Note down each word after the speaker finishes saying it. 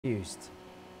confused.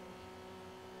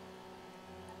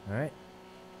 Alright.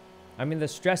 I mean, the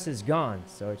stress is gone,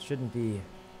 so it shouldn't be...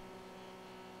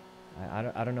 I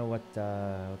don't know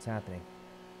what's happening.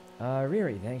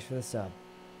 Riri, thanks for the sub.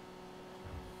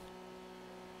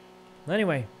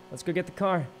 Anyway, let's go get the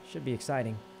car. Should be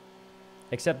exciting.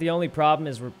 Except the only problem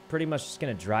is we're pretty much just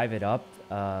going to drive it up,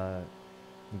 and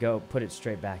go put it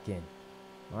straight back in.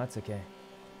 Well, that's okay.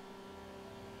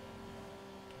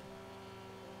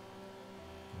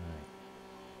 Alright.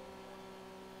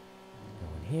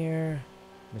 Going here.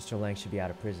 Mr. Lang should be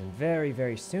out of prison very,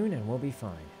 very soon, and we'll be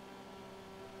fine.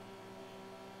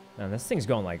 Man, this thing's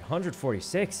going like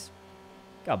 146.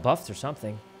 Got buffed or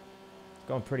something. It's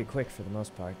going pretty quick for the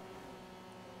most part.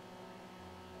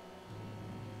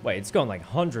 Wait, it's going like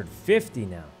 150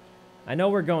 now. I know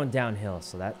we're going downhill,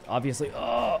 so that obviously...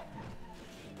 Oh!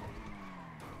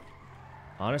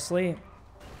 Honestly,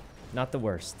 not the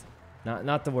worst.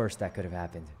 Not the worst that could have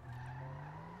happened.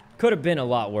 Could have been a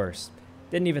lot worse.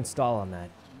 Didn't even stall on that.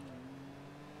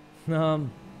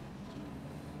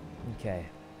 Okay.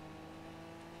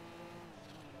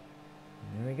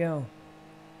 There we go.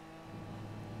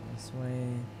 This way.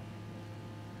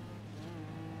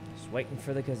 Just waiting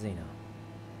for the casino.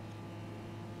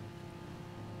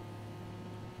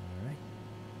 Alright.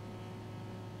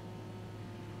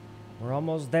 We're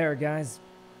almost there, guys.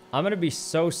 I'm gonna be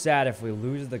so sad if we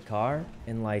lose the car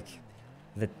in like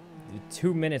the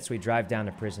 2 minutes we drive down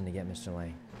to prison to get Mr.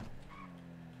 Lang.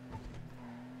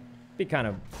 Be kind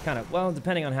of, well,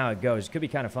 depending on how it goes, could be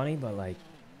kind of funny, but like,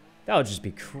 that would just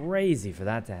be crazy for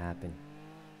that to happen.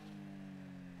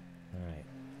 Alright.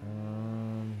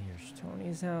 Here's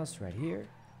Tony's house right here.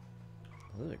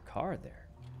 Oh, there's a car there.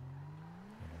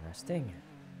 Interesting.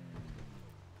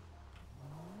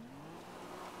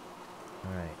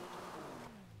 Alright.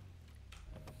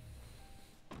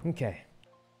 Okay.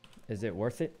 Is it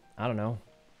worth it? I don't know.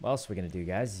 What else are we gonna do,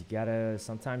 guys? You gotta,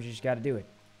 sometimes you just gotta do it.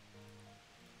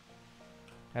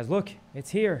 Guys, look, it's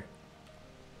here.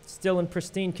 It's still in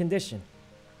pristine condition.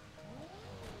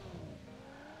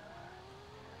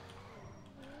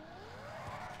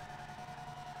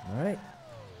 Alright.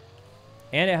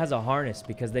 And it has a harness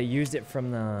because they used it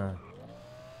from the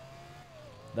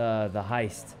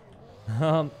heist.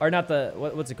 Or not the,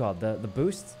 what's it called? The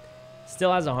boost?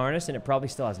 Still has a harness, and it probably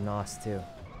still has NOS too.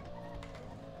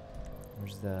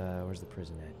 Where's the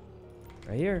prison at?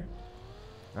 Right here.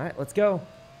 Alright, let's go.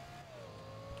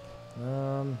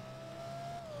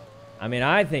 I mean,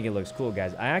 I think it looks cool,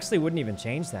 guys. I actually wouldn't even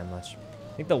change that much.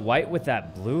 I think the white with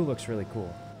that blue looks really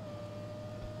cool.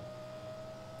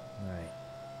 Alright.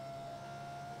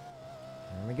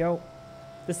 There we go.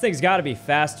 This thing's got to be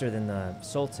faster than the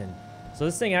Sultan. So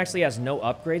this thing actually has no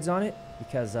upgrades on it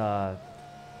because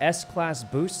S-Class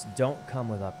boosts don't come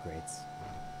with upgrades.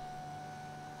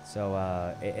 So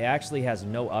it actually has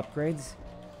no upgrades.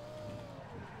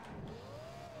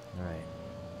 Alright.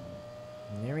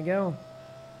 There we go.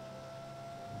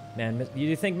 Man,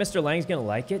 you think Mr. Lang's gonna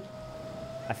like it?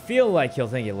 I feel like he'll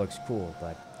think it looks cool,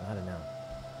 but I don't know.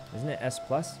 Isn't it S+?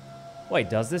 Wait,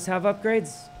 does this have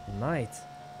upgrades? It might.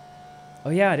 Oh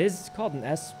yeah, it is. It's called an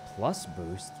S+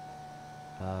 boost.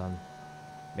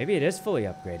 Maybe it is fully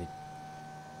upgraded.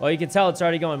 Well, you can tell it's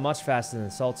already going much faster than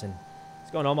the Sultan.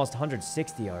 It's going almost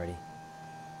 160 already.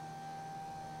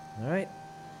 Alright.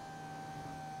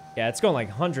 Yeah, it's going like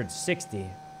 160.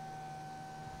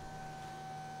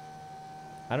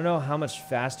 I don't know how much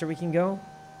faster we can go,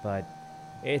 but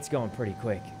it's going pretty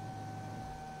quick.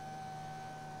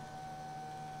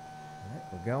 Alright,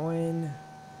 we're going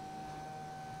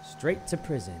straight to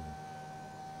prison.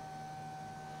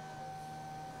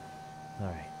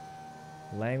 Alright.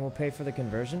 Lang will pay for the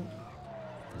conversion.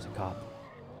 There's a cop.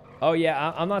 Oh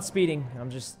yeah, I'm not speeding.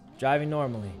 I'm just driving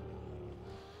normally.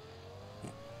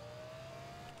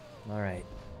 Alright.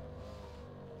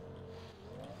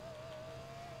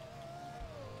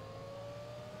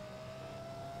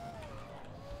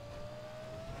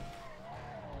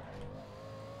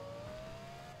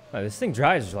 Oh, this thing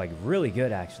drives like really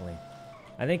good, actually.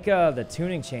 I think the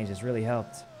tuning changes really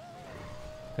helped.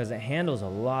 Because it handles a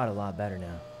lot better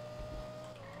now.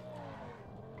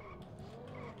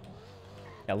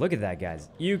 Yeah, look at that, guys.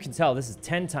 You can tell this is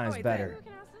 10 times better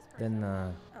than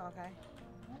the... Oh, okay.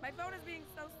 My phone is being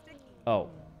so sticky. Oh.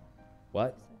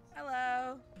 What?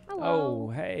 Hello. Hello. Oh,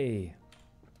 hey.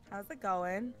 How's it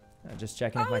going? Just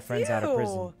checking if my friend's out of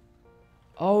prison.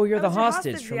 Oh, you're the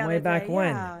hostage from way back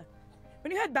when. Yeah.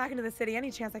 When you head back into the city,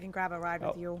 any chance I can grab a ride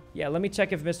with you? Yeah, let me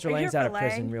check if Mr. Lang's out of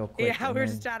prison real quick. Yeah, we were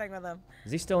just chatting with him.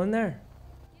 Is he still in there?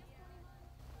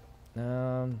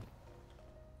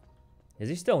 Is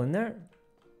he still in there?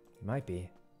 He might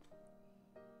be.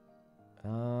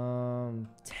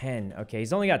 10. Okay,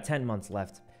 he's only got 10 months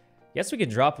left. Guess we could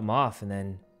drop him off and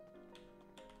then...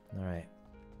 All right.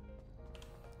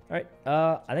 All right,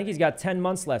 I think he's got 10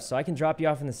 months left, so I can drop you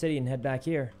off in the city and head back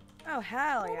here. Oh,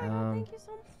 hell yeah. Thank you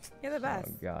so much. You're the best.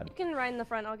 Oh, God. You can ride in the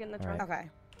front. I'll get in the trunk. Okay.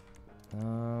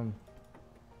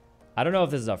 I don't know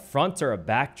if this is a front or a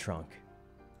back trunk.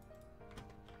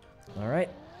 All right.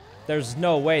 There's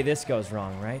no way this goes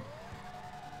wrong, right?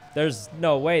 There's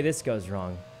no way this goes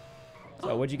wrong.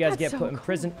 So what'd you guys get put in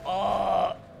prison?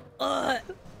 Oh,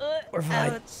 we're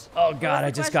fine. Ouch. Oh God,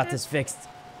 I just got question? this fixed.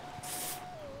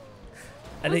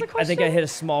 I What was think the I think I question? hit a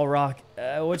small rock.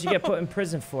 What'd you get put in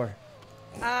prison for?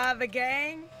 The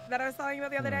gang that I was telling you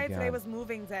about the other Oh, day, today God. was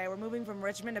moving day. We're moving from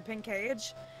Richmond to Pink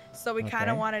Cage. So we kind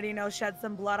Okay. of wanted to, you know, shed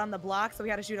some blood on the block, so we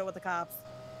had to shoot it with the cops.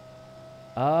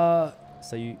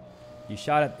 So you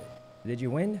shot at... Did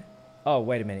you win? Oh,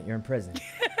 wait a minute. You're in prison.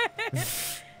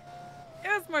 It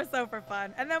was more so for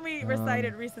fun. And then we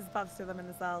recited Reese's Puffs to them in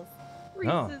the cells.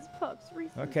 Reese's Puffs.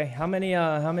 Reese's. Okay, how many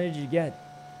did you get?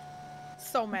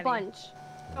 So many. Bunch.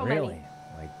 So Really? many.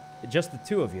 Like, just the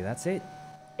two of you, that's it?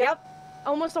 Yep.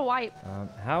 Almost a wipe.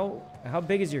 How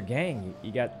big is your gang?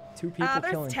 You got 2 people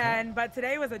killing... There's 10, but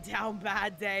today was a down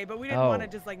bad day, but we didn't want to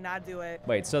just like not do it.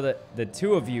 Wait, so the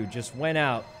 2 of you just went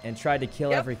out and tried to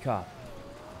kill Yep. every cop?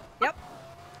 Yep.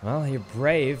 Well, you're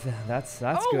brave. That's good,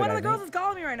 one of I the girls think. is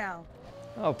calling me right now.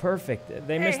 Oh, perfect.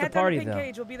 They Hey, missed the head down party, to Pink though.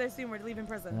 Cage. We'll be there soon. We're leaving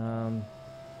prison.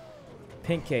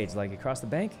 Pink Cage, like across the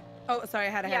bank? Oh, sorry, I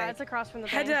had a Yeah, headache. it's across from the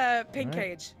Head bank. to Pink All right.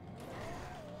 Cage.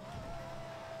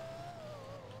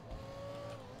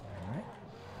 All right.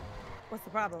 What's the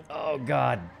problem? Oh,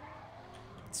 God.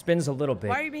 It spins a little bit.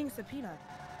 Why are you being subpoenaed?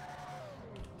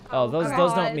 Oh, those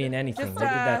God. don't mean anything. Just, They did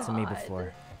that to me God.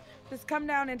 before. Just come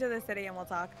down into the city and we'll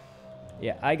talk.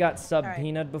 Yeah, I got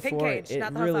subpoenaed Pink before. Cage, It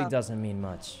not the really hotel. doesn't mean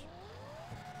much.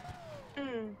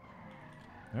 Mm.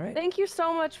 All right. Thank you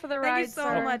so much for the Thank ride, you so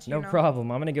sir. much. No you know.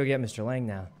 problem. I'm going to go get Mr. Lang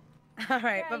now. All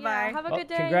right, Yeah, bye-bye. yeah. Have a Well, good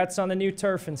day. congrats on the new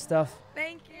turf and stuff.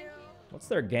 Thank you. What's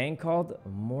their gang called?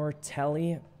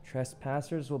 Mortelli.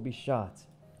 Trespassers will be shot.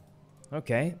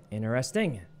 Okay,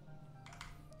 interesting.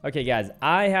 Okay, guys,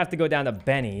 I have to go down to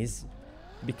Benny's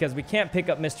because we can't pick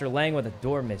up Mr. Lang with a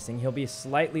door missing. He'll be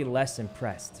slightly less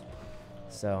impressed.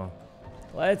 So,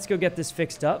 let's go get this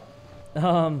fixed up.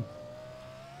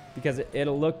 Because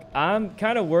it'll look... I'm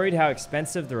kind of worried how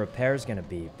expensive the repair is going to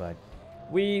be, but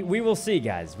we will see,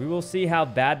 guys. We will see how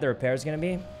bad the repair is going to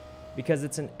be because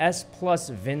it's an S plus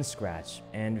VIN scratch,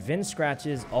 and VIN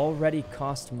scratches already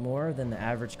cost more than the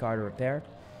average car to repair.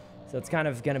 So it's kind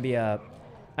of going to be a...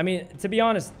 I mean, to be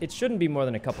honest, it shouldn't be more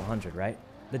than a couple hundred, right?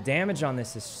 The damage on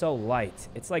this is so light.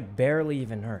 It's like barely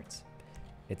even hurts.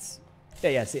 It's...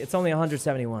 Yeah, see, it's only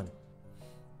 171.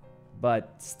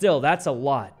 But still, that's a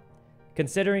lot.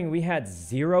 Considering we had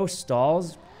 0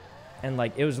 stalls and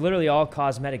like it was literally all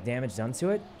cosmetic damage done to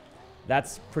it,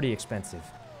 that's pretty expensive.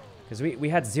 Because we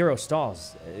had 0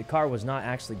 stalls. The car was not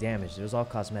actually damaged. It was all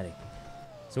cosmetic.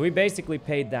 So we basically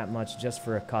paid that much just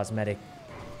for a cosmetic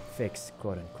fix,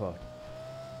 quote unquote.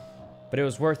 But it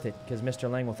was worth it because Mr.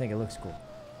 Lang will think it looks cool.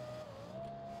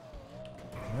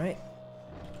 All right.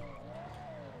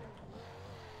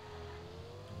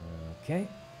 Okay.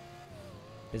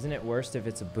 Isn't it worse if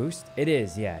it's a boost? It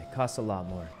is, yeah. It costs a lot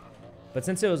more. But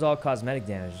since it was all cosmetic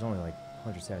damage, it's only like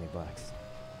 170 bucks.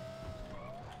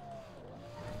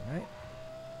 Alright.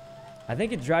 I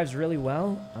think it drives really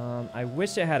well. I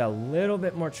wish it had a little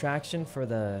bit more traction for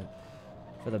the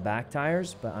back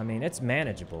tires, but I mean it's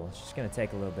manageable. It's just gonna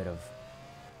take a little bit of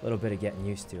getting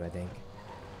used to, I think.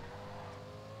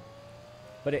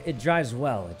 But it drives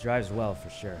well. It drives well for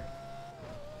sure.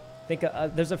 I think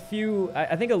there's a few...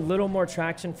 I think a little more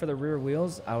traction for the rear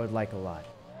wheels I would like a lot.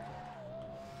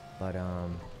 But, I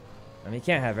mean, you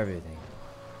can't have everything.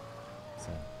 So.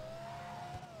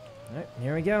 Alright,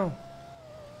 here we go.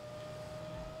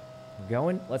 We're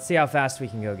going. Let's see how fast we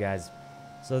can go, guys.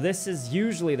 So this is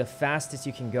usually the fastest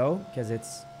you can go, because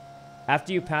it's...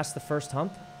 After you pass the first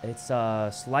hump, it's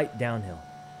a slight downhill.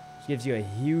 Which gives you a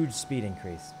huge speed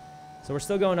increase. So we're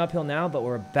still going uphill now, but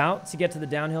we're about to get to the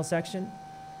downhill section.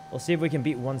 We'll see if we can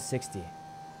beat 160.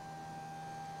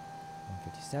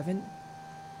 157.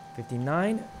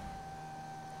 59.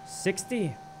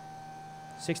 60.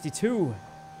 62.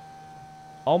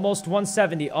 Almost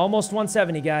 170. Almost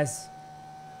 170, guys.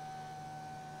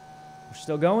 We're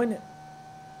still going.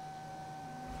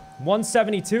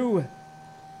 172.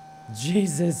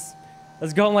 Jesus.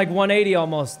 That's going like 180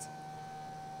 almost.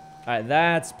 All right,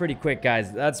 that's pretty quick,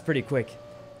 guys. That's pretty quick.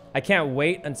 I can't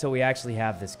wait until we actually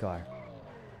have this car.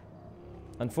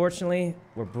 Unfortunately,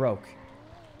 we're broke.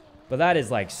 But that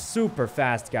is like super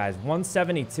fast, guys.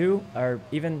 172 or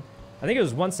even, I think it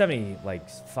was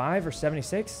 175 or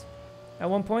 76 at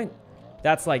one point.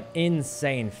 That's like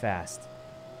insane fast.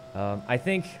 I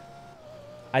think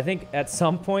at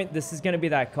some point this is going to be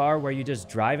that car where you just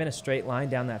drive in a straight line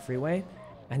down that freeway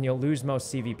and you'll lose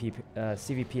most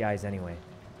CVPIs anyway.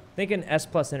 I think an S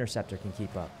Plus Interceptor can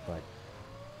keep up, but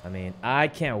I mean, I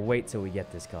can't wait till we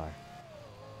get this car.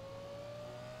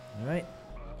 All right.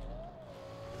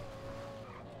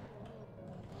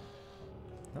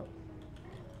 Oh.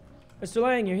 Mr.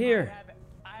 Lang, you're here.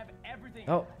 I have everything.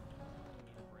 Oh.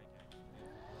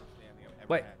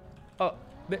 Wait. Oh,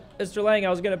 Mr. Lang, I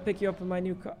was going to pick you up in my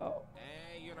new car. Oh.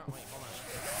 Hey, you know, wait, hold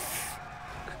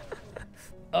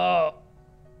on.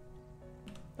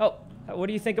 Oh. Oh, what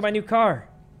do you think of my new car?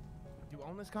 You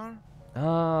own this car?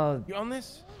 You own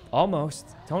this?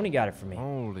 Almost. Tony got it for me.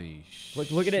 Holy shit.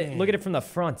 Look at it. Look at it from the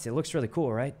front. It looks really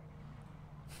cool, right?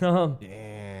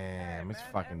 Damn, it's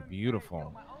fucking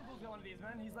beautiful. My uncle's got one of these,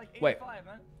 man. He's like 85, Wait.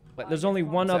 man. But there's only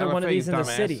one It's other one of LFA, these in the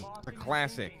dumbass. city. It's a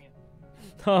classic.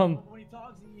 When he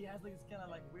talks, he has like this kind of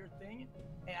like weird thing.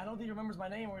 And I don't think he remembers my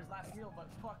name or his last name, but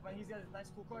fuck, man, he's got a nice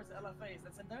cool car. It's the LFA. Is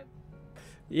that same thing?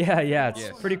 Yeah, it's Yes.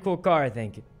 a pretty cool car, I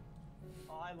think.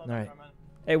 Oh, I love All that right. car, man.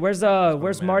 Hey,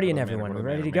 where's Marty and everyone? We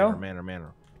ready to go? Manor.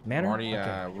 Manor? Marty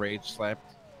Okay. rage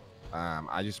slept.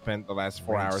 I just spent the last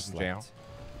 4 hours in jail. It's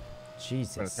been a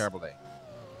Jesus. terrible day.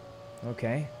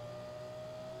 Okay.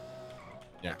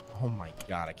 Yeah. Oh my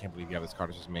god, I can't believe you have this car.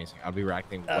 This is amazing. I'll be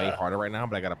reacting way harder right now,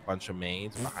 but I got a bunch of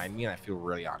maids behind me and I feel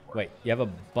really awkward. Wait, you have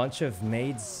a bunch of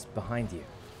maids behind you.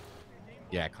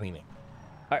 Yeah, cleaning.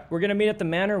 All right, we're gonna meet at the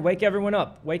manor. Wake everyone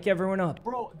up. Wake everyone up.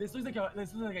 Bro, this looks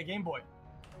like a Game Boy.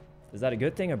 Is that a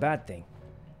good thing or bad thing?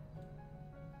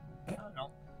 I don't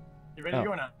know. You ready to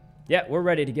go now? Yeah, we're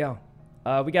ready to go.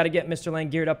 We got to get Mr. Lang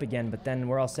geared up again, but then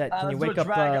we're all set. Can you wake up?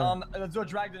 Let's do a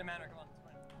drag to the manor. Come on.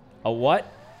 A what?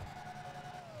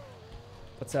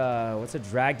 What's a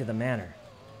drag to the manor?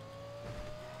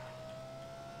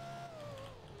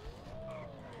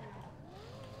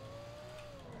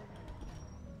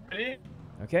 Ready?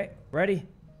 Okay, ready.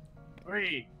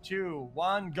 3, 2,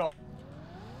 1, go.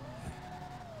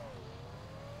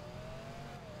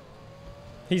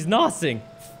 He's nosing.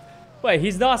 Wait,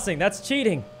 he's nosing. That's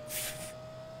cheating.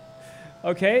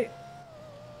 Okay.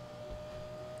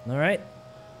 All right.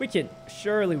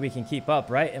 Surely we can keep up,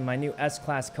 right? In my new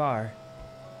S-Class car.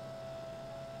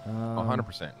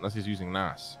 100%, unless he's using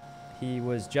NAS. He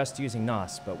was just using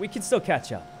NOS, but we can still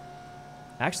catch up.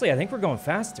 Actually, I think we're going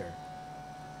faster.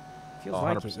 Feels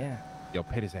like it, 100%. yeah. Yo,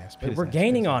 pit his ass. We're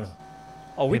gaining on him.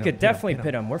 Oh, we could definitely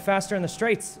pit him. We're faster in the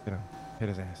straights. Pit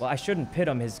his ass. Well, I shouldn't pit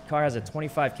him. His car has a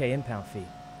 25K impound fee.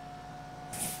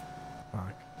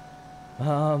 Fuck.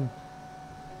 All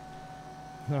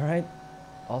right.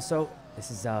 Also,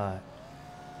 this is,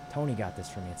 Tony got this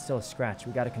for me. It's still a scratch.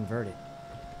 We got to convert it.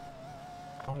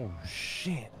 Oh,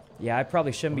 shit. Yeah, I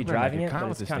probably shouldn't be We're gonna make driving a it, con but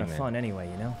with it's this kind of thing, fun anyway,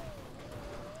 you know?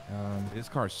 This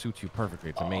car suits you perfectly.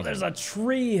 It's amazing. Oh, there's a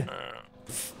tree.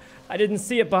 I didn't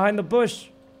see it behind the bush.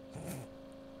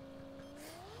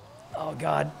 Oh,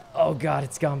 God. Oh, God,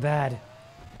 it's gone bad.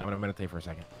 I'm going to meditate for a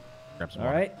second. Grab some All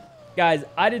water. right. Guys,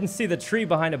 I didn't see the tree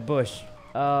behind a bush.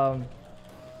 All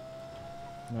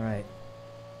right.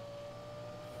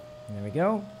 There we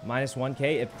go. Minus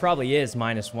 1K. It probably is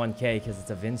minus 1K because it's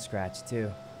a VIN scratch,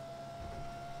 too.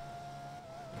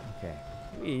 Okay.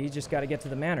 We just got to get to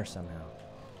the manor somehow.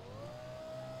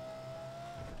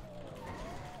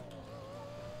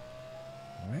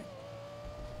 All right.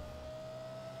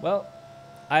 Well,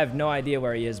 I have no idea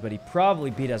where he is, but he probably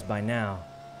beat us by now.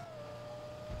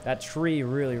 That tree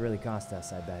really, really cost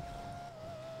us, I bet.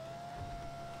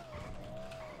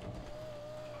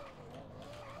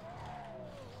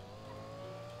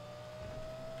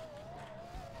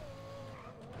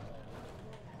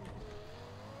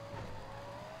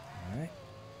 All right.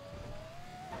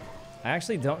 I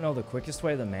actually don't know the quickest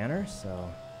way to the manor,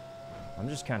 so I'm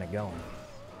just kind of going.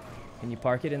 Can you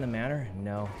park it in the manor?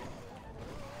 No.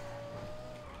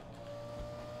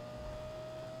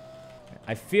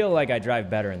 I feel like I drive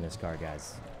better in this car,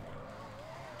 guys.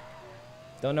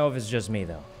 Don't know if it's just me,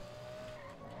 though.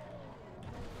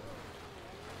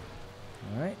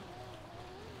 All right.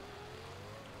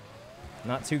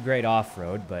 Not too great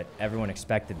off-road, but everyone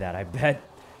expected that, I bet.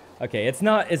 Okay, it's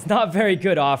not very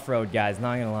good off-road, guys,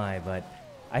 not gonna lie, but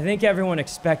I think everyone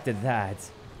expected that.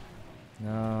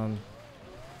 Oh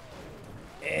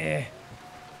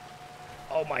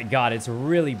my God, it's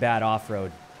really bad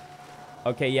off-road.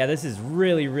 Okay, yeah, this is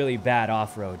really, really bad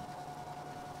off-road.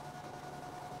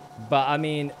 But, I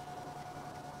mean...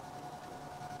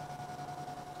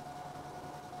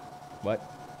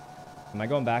 Am I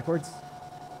going backwards?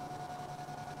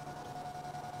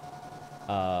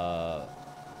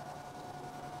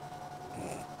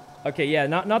 Okay, yeah,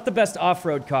 not the best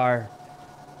off-road car.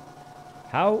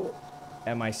 How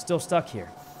am I still stuck here?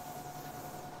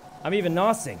 I'm even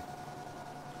nosing.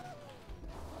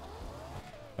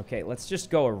 Okay, let's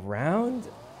just go around.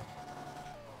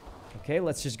 Okay,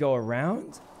 let's just go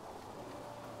around.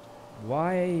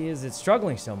 Why is it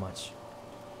struggling so much?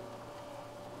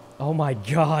 Oh my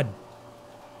god.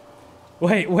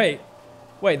 Wait,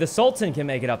 the Sultan can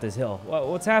make it up this hill.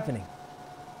 What's happening?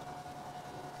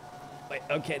 Wait,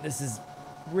 okay, this is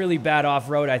really bad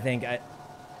off-road, I think.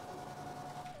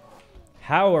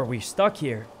 How are we stuck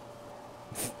here?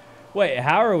 Wait,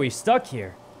 how are we stuck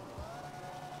here?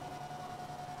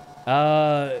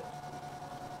 I'm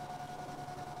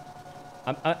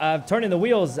turning the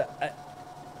wheels.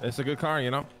 It's a good car,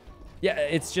 you know? Yeah,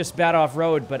 it's just bad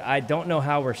off-road, but I don't know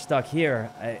how we're stuck here.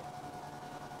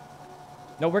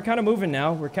 No, we're kind of moving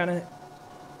now. We're kind of...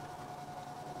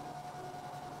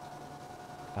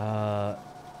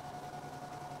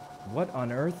 What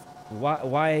on earth?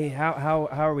 Why, how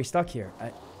are we stuck here?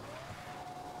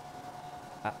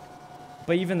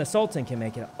 But even the Sultan can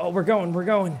make it. Oh, we're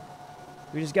going.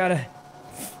 We just gotta...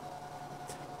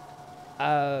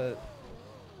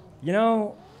 You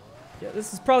know... Yeah,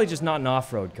 this is probably just not an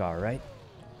off-road car, right?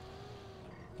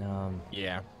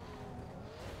 Yeah.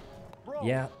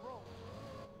 Yeah.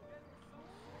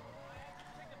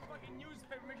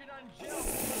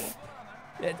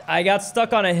 I got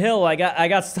stuck on a hill. I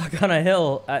got stuck on a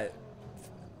hill.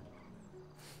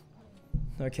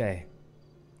 Okay.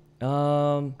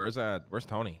 Where's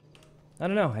Tony? I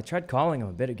don't know. I tried calling him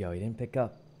a bit ago. He didn't pick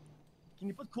up. Can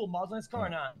you put cool mods on this car or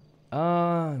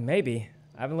not? Maybe.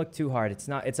 I haven't looked too hard. It's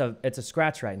not. It's a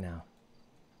scratch right now.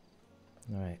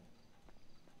 All right.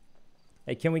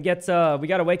 Hey, can we get? We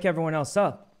gotta wake everyone else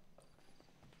up.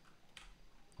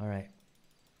 All right.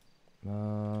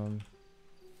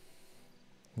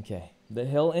 Okay. The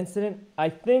hill incident. I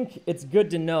think it's good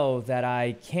to know that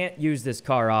I can't use this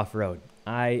car off-road.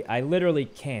 I literally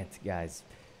can't, guys.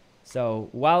 So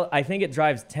while I think it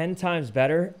drives 10 times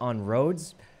better on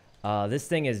roads, this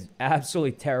thing is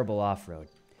absolutely terrible off-road.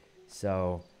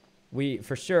 So we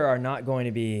for sure are not going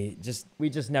to be we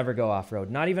just never go off-road.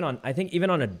 Not even on, I think even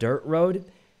on a dirt road,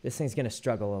 this thing's going to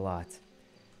struggle a lot.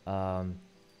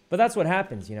 But that's what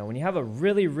happens, you know, when you have a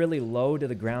really, really low to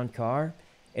the ground car,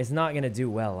 it's not going to do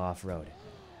well off-road.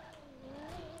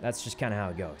 That's just kind of how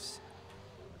it goes,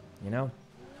 you know?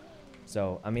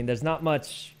 So, I mean, there's not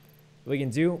much we can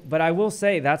do, but I will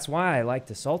say that's why I like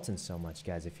the Sultan so much,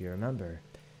 guys, if you remember.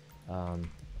 I'm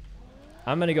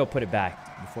going to go put it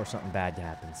back before something bad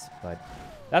happens. But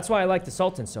that's why I like the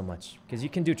Sultan so much, because you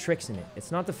can do tricks in it.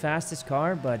 It's not the fastest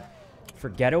car, but for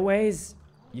getaways,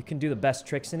 you can do the best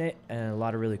tricks in it and a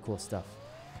lot of really cool stuff.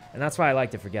 And that's why I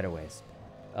liked it for getaways.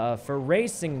 For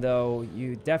racing, though,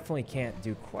 you definitely can't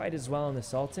do quite as well in the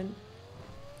Sultan.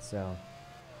 So...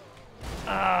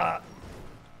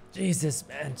 Jesus,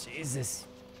 man. Jesus.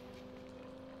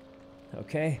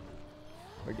 Okay.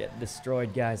 We're getting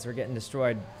destroyed, guys. We're getting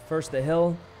destroyed. First the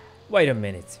hill. Wait a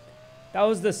minute. That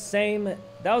was the same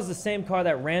car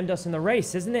that rammed us in the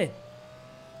race, isn't it?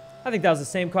 I think that was the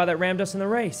same car that rammed us in the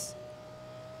race.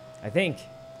 I think.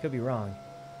 Could be wrong.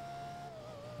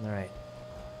 All right.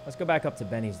 Let's go back up to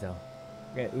Benny's, though.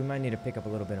 Okay, we might need to pick up a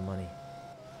little bit of money.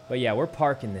 But yeah, we're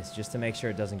parking this just to make sure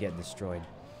it doesn't get destroyed.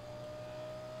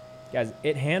 Guys,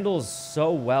 it handles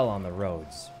so well on the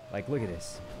roads. Like, look at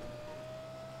this.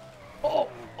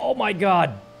 Oh my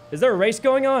God. Is there a race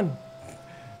going on?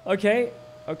 Okay.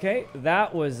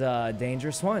 That was a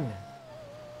dangerous one.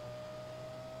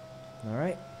 All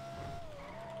right.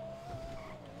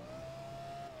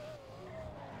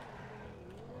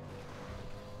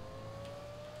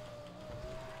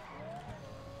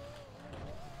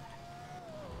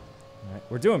 All right.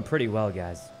 We're doing pretty well,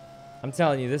 guys. I'm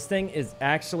telling you, this thing is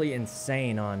actually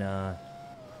insane on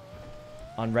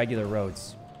regular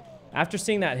roads. After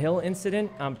seeing that hill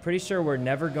incident, I'm pretty sure we're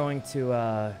never going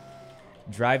to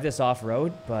drive this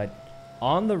off-road, but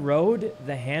on the road,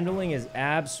 the handling is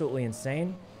absolutely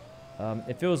insane.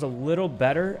 If it was a little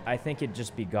better, I think it'd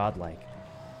just be godlike.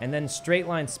 And then straight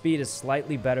line speed is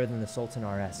slightly better than the Sultan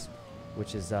RS,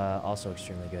 which is also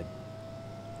extremely good.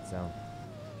 So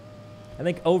I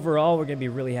think overall, we're going to be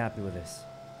really happy with this.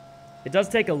 It does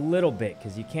take a little bit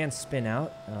because you can spin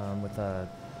out with a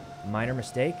minor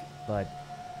mistake, but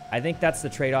I think that's the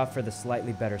trade-off for the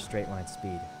slightly better straight line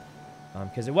speed.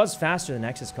 Because it was faster than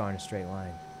X's car in a straight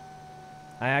line.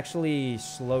 I actually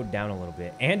slowed down a little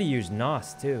bit. And he used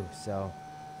NOS too, so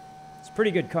it's a pretty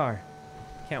good car.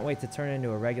 Can't wait to turn it into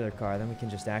a regular car, then we can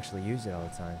just actually use it all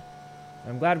the time.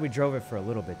 I'm glad we drove it for a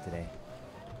little bit today.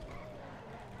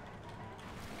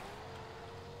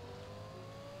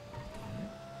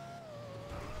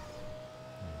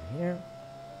 Here.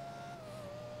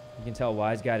 You can tell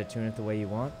Wise Guy to tune it the way you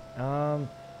want.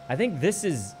 I think this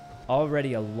is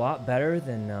already a lot better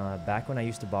than back when I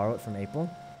used to borrow it from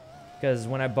April. Because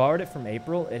when I borrowed it from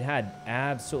April, it had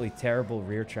absolutely terrible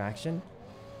rear traction.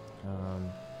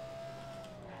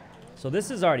 So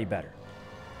this is already better.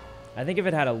 I think if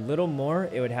it had a little more,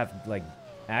 it would have like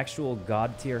actual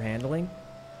god tier handling.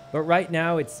 But right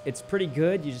now, it's pretty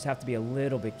good. You just have to be a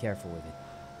little bit careful with it.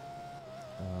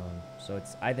 So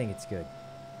I think it's good.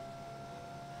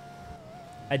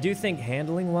 I do think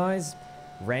handling-wise,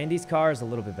 Randy's car is a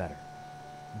little bit better.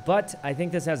 But I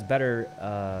think this has better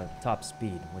top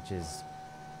speed,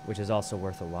 which is also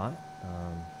worth a lot.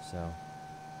 So,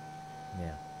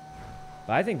 yeah.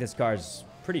 But I think this car is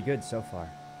pretty good so far.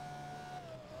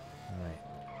 All right.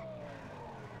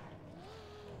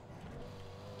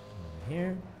 Over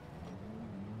here.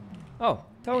 Oh,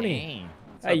 Tony.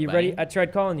 Hey, you ready? I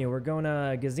tried calling you. We're going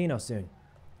to Gazino soon.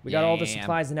 We got all the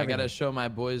supplies and everything. I gotta show my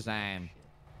boys.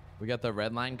 We got the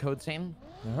red line code same.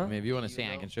 I mean, if you want to see,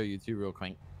 I can show you too real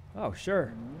quick. Oh,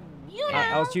 sure.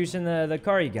 I was using the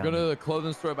car you got. Go to the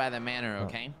clothing store by the manor,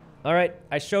 okay? All right.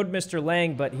 I showed Mr.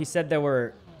 Lang, but he said there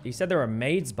were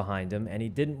maids behind him, and he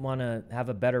didn't want to have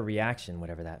a better reaction,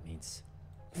 whatever that means.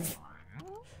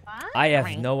 I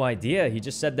have no idea. He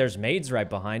just said there's maids right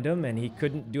behind him, and he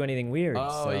couldn't do anything weird.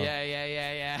 Oh, so.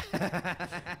 yeah.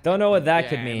 Don't know what that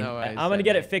could mean. I'm going to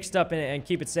get it fixed up and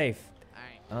keep it safe.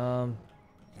 All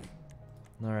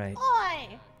right.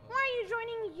 Oi! Why are you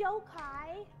joining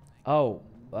Yokai? Oh,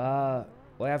 well,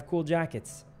 I have cool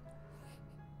jackets.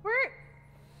 We're...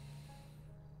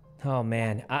 Oh,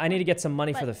 man. I need to get some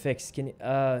money for the fix. Can you,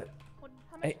 hey,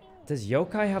 does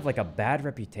Yokai have, like, a bad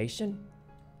reputation?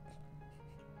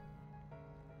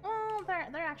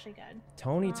 They're actually good.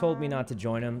 Tony told me not to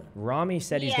join them. Rami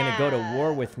said he's going to go to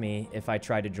war with me if I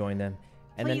try to join them.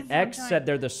 And then X said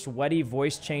they're the sweaty,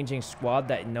 voice-changing squad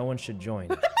that no one should join.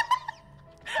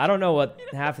 I don't know what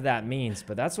half of that means,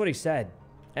 but that's what he said.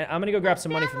 And I'm going to go grab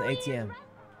some money from the ATM.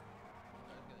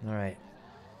 All right.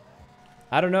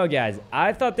 I don't know, guys.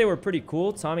 I thought they were pretty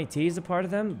cool. Tommy T is a part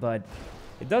of them, but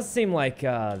it does seem like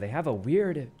they have a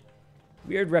weird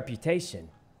reputation.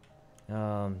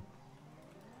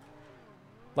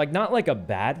 Like, not like a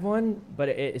bad one, but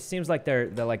it seems like they're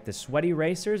like the sweaty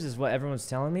racers is what everyone's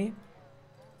telling me.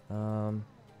 I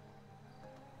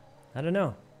don't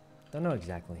know. Don't know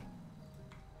exactly.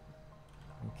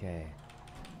 Okay.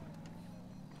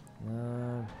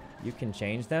 You can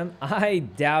change them? I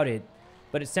doubt it.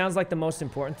 But it sounds like the most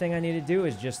important thing I need to do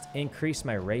is just increase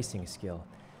my racing skill.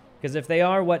 Because if they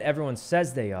are what everyone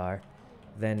says they are,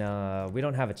 then we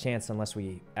don't have a chance unless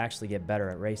we actually get better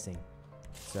at racing.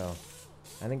 So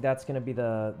I think that's going to be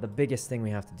the biggest thing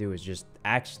we have to do is just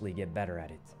actually get better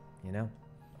at it, you know?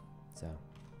 So,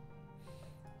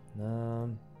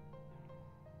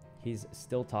 he's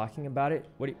still talking about it?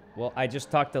 Well, I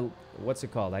just talked to, what's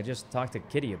it called? I just talked to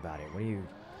Kitty about it.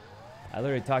 I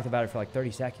literally talked about it for like 30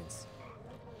 seconds.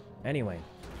 Anyway,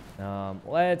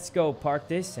 let's go park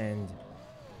this and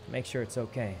make sure it's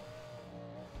okay.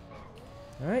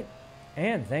 All right,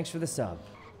 and thanks for the sub.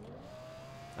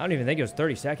 I don't even think it was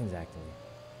 30 seconds, actually.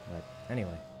 But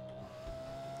anyway.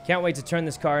 Can't wait to turn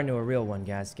this car into a real one,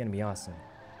 guys. It's going to be awesome.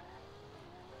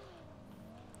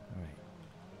 All right.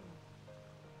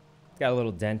 It's got a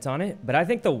little dent on it. But I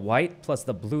think the white plus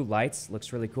the blue lights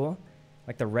looks really cool.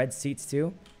 Like the red seats,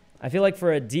 too. I feel like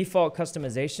for a default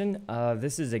customization,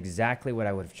 this is exactly what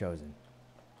I would have chosen.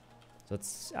 So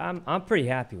I'm pretty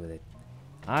happy with it.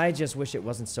 I just wish it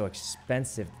wasn't so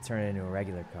expensive to turn it into a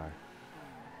regular car.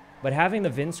 But having the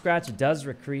VIN scratch does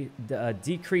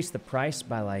decrease the price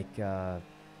by like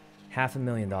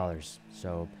 $500,000.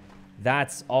 So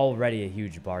that's already a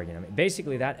huge bargain. I mean,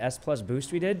 basically that S Plus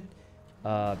boost we did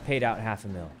paid out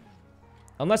 $500,000.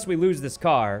 Unless we lose this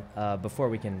car before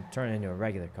we can turn it into a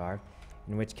regular car,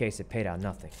 in which case it paid out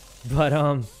nothing. But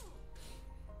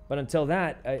until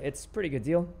that, it's a pretty good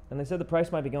deal. And they said the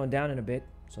price might be going down in a bit,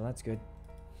 so that's good.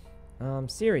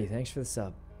 Siri, thanks for the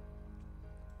sub.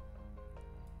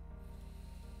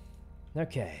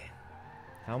 Okay.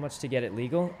 How much to get it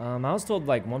legal? I was told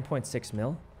like 1.6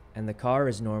 mil, and the car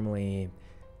is normally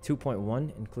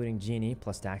 2.1, including G&E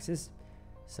plus taxes.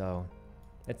 So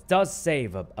it does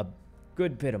save a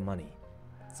good bit of money.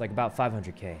 It's like about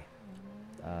 500K,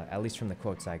 at least from the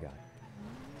quotes I got.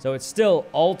 So it's still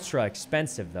ultra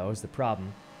expensive, though, is the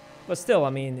problem. But still, I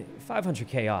mean,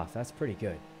 500K off, that's pretty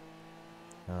good.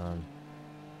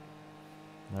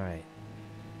 All right.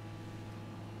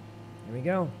 Here we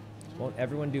go. Won't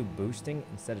everyone do boosting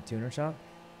instead of tuner shop?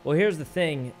 Well, here's the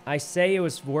thing. I say it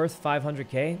was worth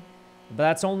 500K, but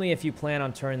that's only if you plan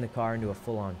on turning the car into a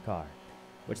full-on car,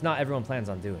 which not everyone plans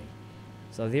on doing.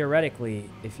 So theoretically,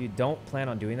 if you don't plan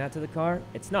on doing that to the car,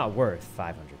 it's not worth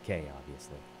 500K,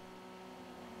 obviously.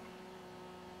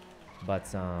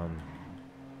 But, I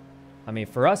mean,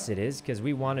 for us it is, because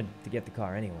we wanted to get the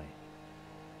car anyway.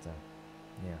 So,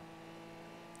 yeah.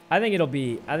 I think it'll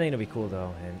be cool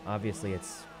though, and obviously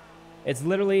it's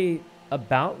literally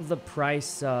about the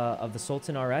price of the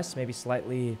Sultan RS, maybe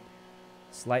slightly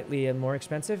more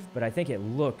expensive, but I think it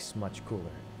looks much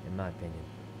cooler, in my opinion.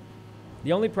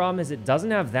 The only problem is it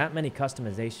doesn't have that many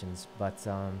customizations, but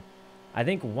I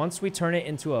think once we turn it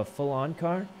into a full-on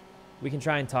car, we can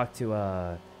try and talk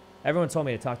to, everyone told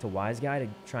me to talk to Wise Guy to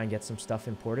try and get some stuff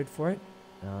imported for it.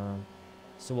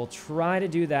 So we'll try to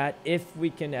do that if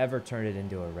we can ever turn it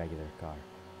into a regular car.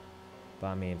 But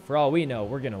I mean, for all we know,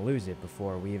 we're going to lose it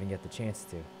before we even get the chance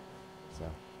to. So,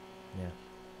 yeah.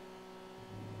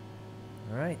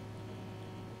 All right.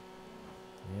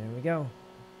 There we go.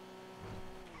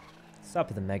 Stop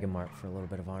at the Mega Mart for a little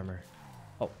bit of armor.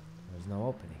 Oh, there's no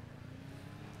opening.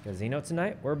 Casino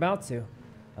tonight? We're about to.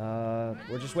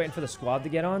 We're just waiting for the squad to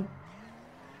get on.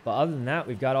 But other than that,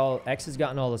 we've got all... X has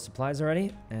gotten all the supplies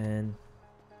already, and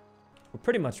we're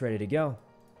pretty much ready to go.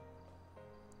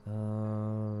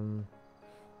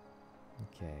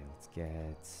 Okay, let's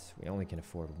get... We only can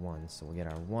afford one, so we'll get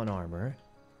our one armor.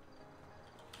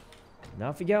 Now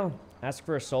off we go. Ask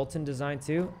for a Sultan design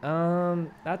too.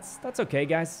 That's okay,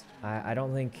 guys. I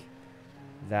don't think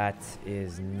that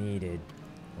is needed.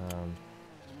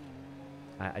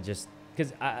 I just...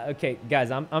 Because, okay,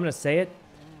 guys, I'm going to say it.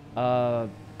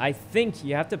 I think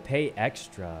you have to pay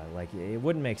extra. Like, it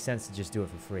wouldn't make sense to just do it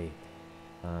for free.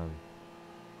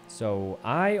 So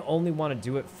I only want to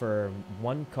do it for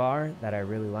one car that I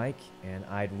really like, and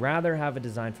I'd rather have a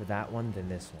design for that one than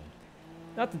this one.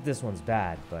 Not that this one's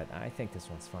bad, but I think this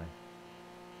one's fine.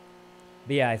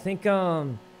 But yeah, I think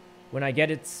when I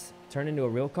get it turned into a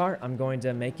real car, I'm going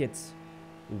to make it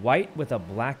white with a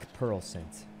black pearl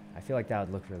scent. I feel like that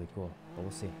would look really cool, but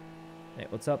we'll see. Hey,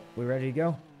 what's up? We ready to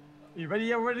go? You ready?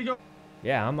 Yeah, we're ready to go.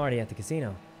 Yeah, I'm already at the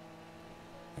casino.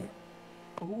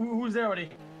 Who's there already?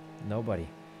 Nobody.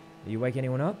 Did you wake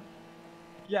anyone up?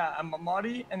 Yeah, I'm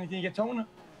Marty, and can you get Tone?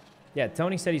 Yeah,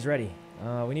 Tony said he's ready.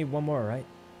 We need one more, right?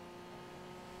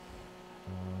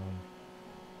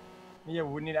 Yeah,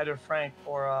 we need either Frank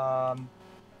or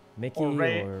Mickey or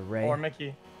Ray. Or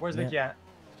Mickey. Where's Yeah. Mickey at?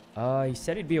 He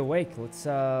said he'd be awake.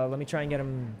 Let me try and get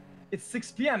him. It's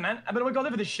 6 p.m., man. I've been awake all day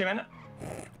for this shit, man.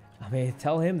 I mean,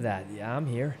 tell him that. Yeah, I'm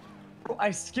here. Bro, I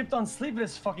skipped on sleep with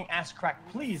this fucking ass crack,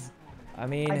 please. I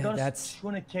mean, I got that's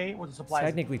 200K worth of supplies.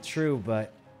 technically true,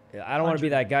 but I don't want to be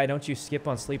that guy. Don't you skip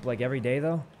on sleep like every day,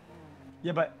 though?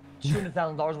 Yeah, but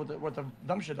 $200,000 worth of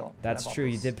dumb shit, though. That's true.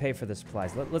 You did pay for the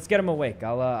supplies. Let's get him awake.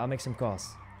 I'll make some calls.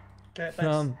 Okay, thanks.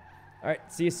 All right.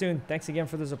 See you soon. Thanks again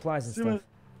for the supplies and See you,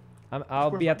 stuff.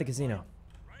 I'll be at the casino.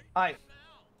 Alright.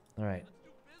 All right.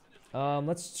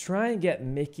 Let's try and get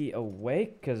Mickey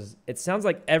awake, because it sounds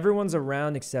like everyone's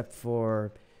around except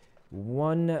for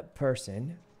one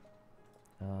person.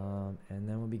 And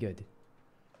then we'll be good.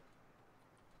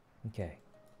 Okay.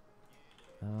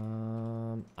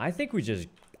 I think we just,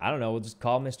 I don't know, we'll just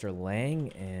call Mr.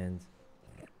 Lang and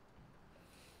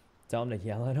tell him to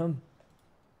yell at him.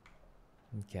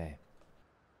 Okay.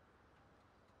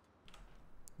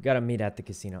 Gotta meet at the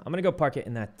casino. I'm gonna go park it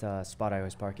in that spot I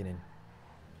always park it in.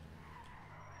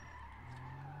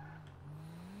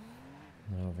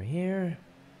 Over here.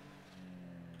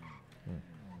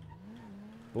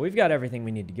 But we've got everything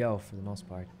we need to go for the most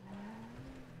part.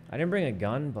 I didn't bring a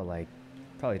gun, but like,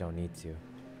 probably don't need to.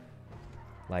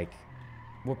 Like,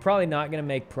 we're probably not gonna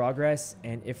make progress,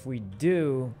 and if we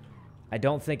do, I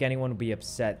don't think anyone will be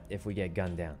upset if we get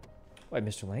gunned down. Wait,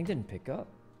 Mr. Lang didn't pick up.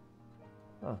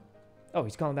 Huh. Oh,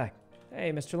 he's calling back.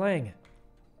 Hey, Mr. Lang.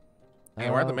 Hey,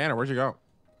 we're at the manor. Where'd you go?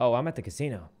 Oh, I'm at the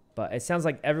casino. But it sounds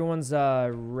like everyone's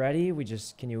ready. We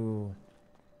just, can you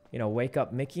know, wake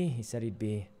up Mickey? He said he'd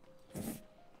be,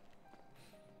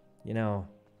 you know.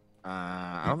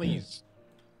 I don't think he's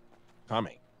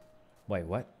coming. Wait,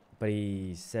 what? But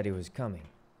he said he was coming.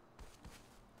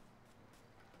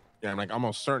 Yeah, I'm like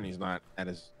almost certain he's not at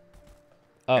his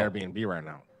Oh. Airbnb right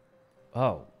now.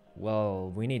 Oh, well,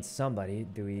 we need somebody.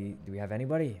 Do we have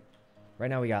anybody? Right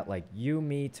now we got like you,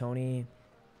 me, Tony,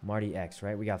 Marty, X,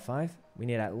 right? We got 5? We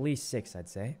need at least 6, I'd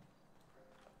say.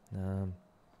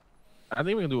 I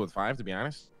think we can do it with 5, to be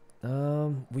honest.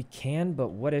 We can, but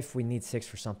what if we need 6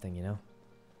 for something, you know?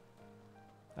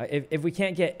 If we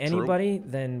can't get anybody,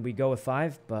 then we go with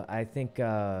 5. But I think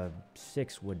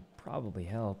 6 would probably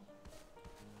help.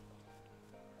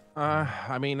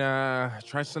 I mean,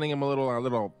 try sending him a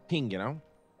little ping, you know?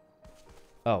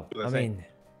 Oh, I mean,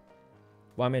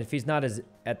 well, I mean, if he's not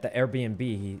at the Airbnb,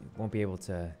 he won't be able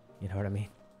to, you know what I mean?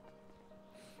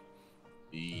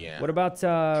 Yeah. What about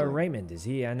Raymond? Is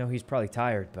he? I know he's probably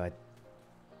tired, but.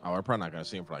 Oh, we're probably not gonna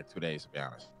see him for like 2 days, to be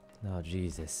honest. Oh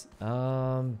Jesus.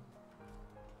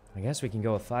 I guess we can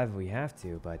go with 5 if we have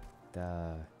to, but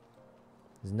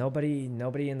there's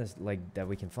nobody in this that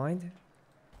we can find.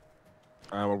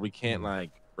 Well, we can't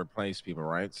like replace people,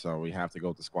 right? So we have to go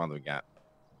with the squad that we got.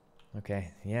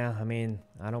 Okay. Yeah. I mean,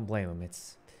 I don't blame him.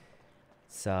 It's.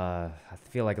 I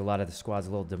feel like a lot of the squad's a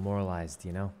little demoralized,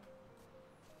 you know.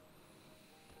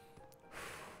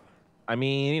 I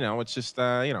mean, you know, it's just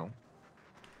you know.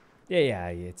 Yeah.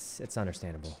 It's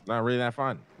understandable. It's not really that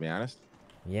fun, to be honest.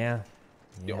 Yeah.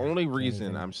 The only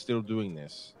reason I'm still doing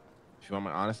this, if you want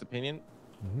my honest opinion,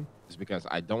 is because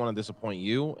I don't want to disappoint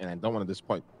you and I don't want to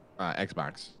disappoint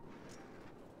Xbox.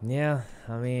 Yeah,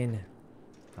 I mean,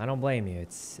 I don't blame you.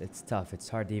 It's tough. It's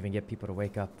hard to even get people to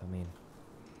wake up. I mean,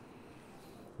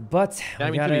 but yeah,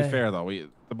 I mean, to be fair though,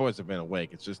 the boys have been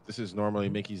awake. It's just this is normally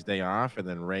Mickey's day off, and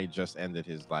then Ray just ended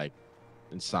his like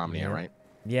insomnia, right?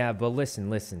 Yeah, but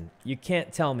listen. You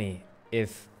can't tell me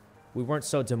if we weren't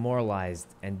so demoralized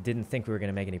and didn't think we were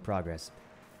gonna make any progress.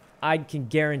 I can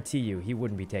guarantee you he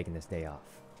wouldn't be taking this day off.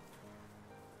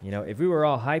 You know, if we were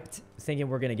all hyped, thinking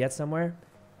we're gonna get somewhere,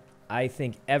 I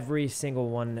think every single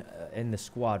one in the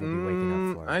squad would be waking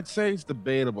up for it. I'd say it's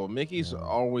debatable. Mickey's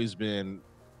always been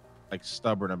like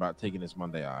stubborn about taking his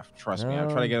Monday off. Trust me. I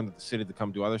try to get him to the city to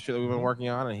come do other shit that we've been working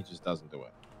on, and he just doesn't do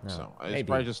it. No, so it's maybe.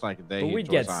 probably just like a day. But he we'd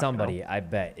enjoys get off, somebody, you know? I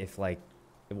bet, if like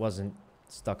it wasn't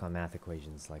stuck on math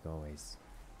equations like always.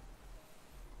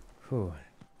 Whew.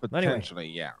 Potentially,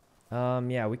 yeah.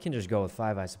 Yeah, we can just go with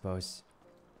 5, I suppose.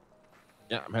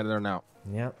 Yeah, I'm headed there now.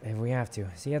 Yep, if we have to.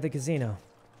 See you at the casino.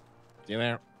 See you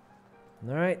there.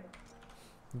 All right.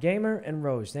 Gamer and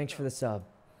Rose, thanks for the sub.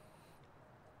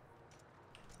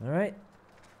 All right.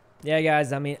 Yeah,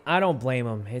 guys, I mean, I don't blame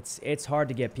them. It's hard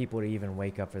to get people to even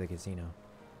wake up for the casino.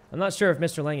 I'm not sure if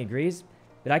Mr. Lang agrees,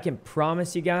 but I can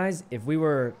promise you guys, if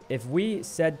we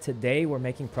said today we're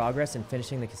making progress in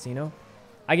finishing the casino,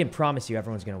 I can promise you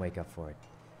everyone's going to wake up for it.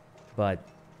 But,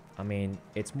 I mean,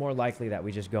 it's more likely that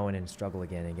we just go in and struggle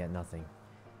again and get nothing.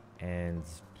 And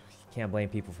you can't blame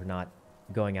people for not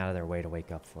going out of their way to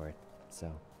wake up for it.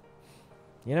 So,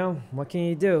 you know, what can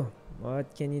you do?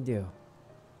 What can you do?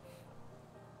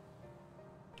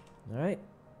 All right.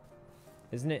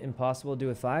 Isn't it impossible to do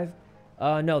with 5?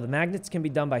 No, the magnets can be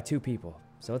done by 2 people.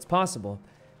 So it's possible.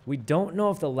 We don't know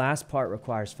if the last part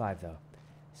requires 5, though.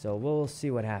 So we'll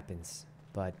see what happens.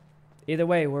 But either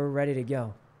way, we're ready to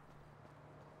go.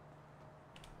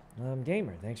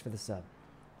 Gamer, thanks for the sub.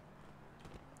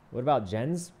 What about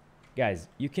gens? Guys,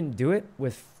 you can do it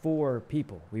with 4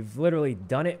 people. We've literally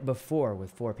done it before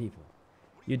with 4 people.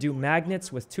 You do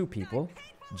magnets with 2 people.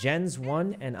 Gens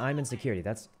 1 and I'm in security.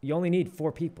 You only need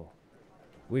 4 people.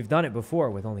 We've done it before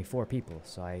with only 4 people.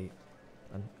 So I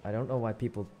don't know why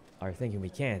people are thinking we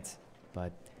can't.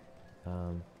 But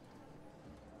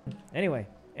anyway,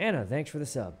 Anna, thanks for the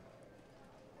sub.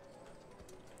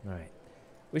 All right.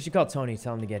 We should call Tony,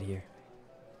 tell him to get here.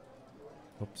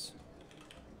 Oops.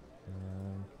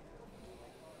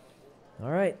 All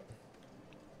right.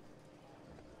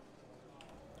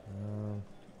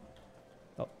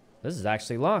 Oh, this is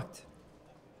actually locked.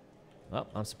 Well,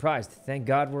 I'm surprised. Thank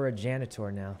God we're a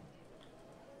janitor now.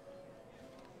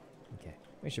 Okay,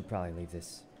 we should probably leave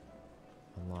this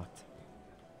unlocked.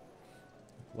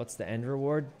 What's the end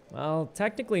reward? Well,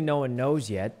 technically no one knows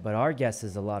yet, but our guess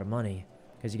is a lot of money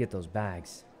because you get those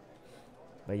bags.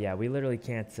 But yeah, we literally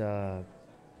can't, you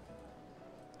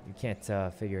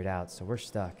can't figure it out, so we're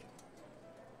stuck.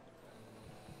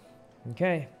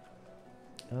 Okay.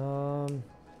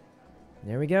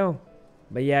 There we go.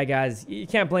 But yeah, guys, you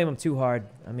can't blame them too hard.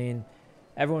 I mean,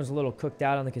 everyone's a little cooked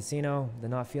out on the casino. They're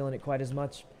not feeling it quite as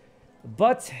much.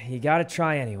 But you got to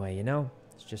try anyway, you know?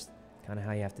 It's just kind of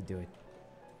how you have to do it.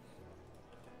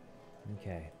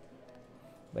 Okay.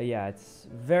 But yeah, it's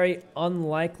very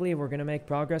unlikely we're going to make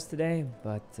progress today.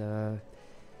 But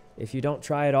if you don't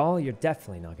try at all, you're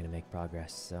definitely not going to make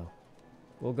progress. So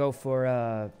we'll go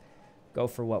for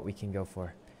what we can go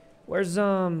for. Where's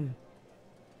Tony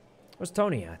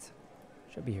at?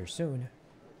 Should be here soon,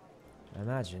 I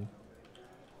imagine.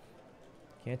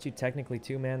 Can't you technically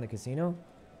 2-man the casino?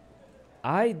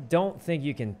 I don't think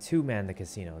you can 2-man the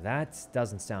casino. That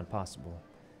doesn't sound possible.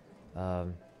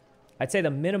 I'd say the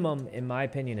minimum, in my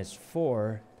opinion, is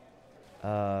 4.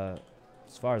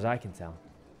 as far as I can tell.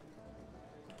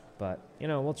 But, you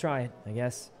know, we'll try it, I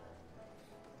guess.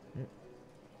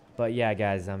 But yeah,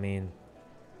 guys, I mean,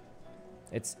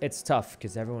 it's tough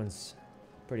because everyone's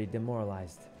pretty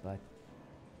demoralized, but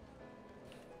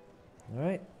all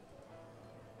right.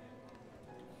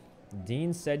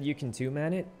 Dean said you can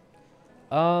two-man it.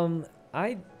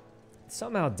 I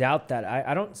somehow doubt that.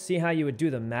 I don't see how you would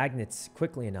do the magnets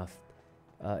quickly enough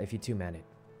if you two-man it.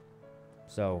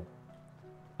 So,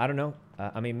 I don't know.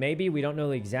 I mean, maybe we don't know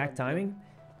the exact timing,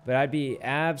 but I'd be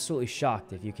absolutely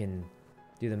shocked if you can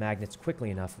do the magnets quickly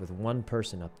enough with one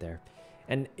person up there.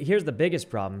 And here's the biggest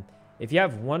problem. If you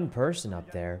have one person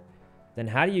up there, then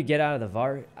how do you get out of the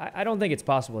VAR? I don't think it's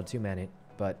possible to two-man it,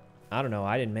 but I don't know.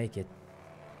 I didn't make it.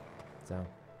 So,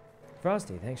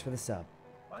 Frosty, thanks for the sub.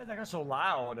 Why is that guy so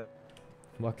loud?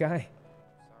 What guy?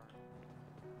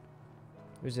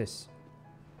 Who's this?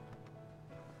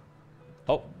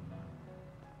 Oh.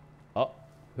 Oh.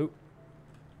 Who?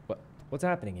 What's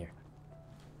happening here?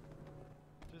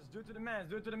 Just do it to the mans,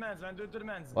 do it to the mans, man, do it to the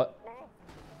mans. What?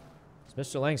 Is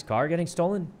Mr. Lang's car getting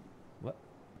stolen? What?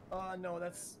 No,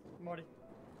 that's Marty.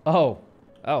 Oh.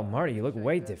 Oh, Marty, you look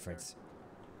way different.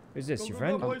 Who's this, your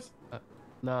friend?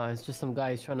 No, it's just some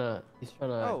guy. He's trying to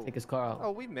take his car out.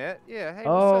 Oh, we met. Yeah. Hey,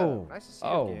 Oh. what's up? Nice to see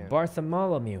you again.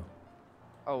 Bartholomew.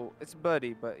 Oh, it's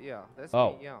Buddy, but yeah, that's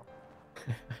Oh. me. Yeah.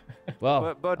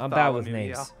 Well, I'm bad with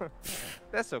names. Yeah.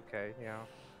 That's okay. Yeah.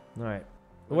 All right.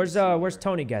 Where's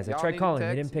Tony, guys? I Y'all tried need a calling. He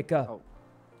text? didn't pick up.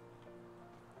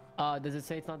 Oh. Does it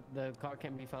say it's not the car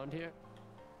can't be found here?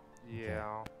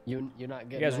 Yeah. You're not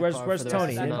getting. Guys, that where's car where's for the rest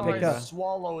Tony? of He the didn't night, pick bro. up. It's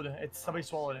swallowed. Somebody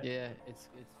swallowed it. Yeah, it's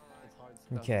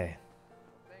hard. Okay.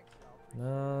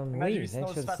 Imagine Lee, if he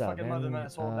thanks snows for the fat sub. fucking mother, man.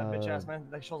 And, Swallowed that bitch ass, man.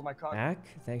 That shows my cock. Mac,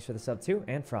 thanks for the sub too.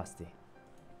 And Frosty.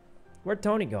 Where'd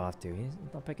Tony go off to? He's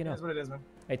not picking up. That's what it is, man.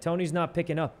 Hey, Tony's not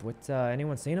picking up. What?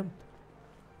 Anyone seen him?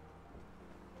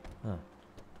 Huh.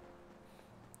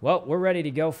 Well, we're ready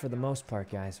to go for the most part,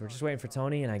 guys. We're just waiting for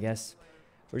Tony, and I guess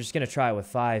we're just gonna try it with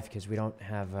 5 because we don't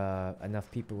have enough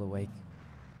people awake.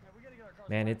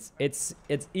 Man, it's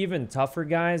even tougher,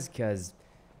 guys, because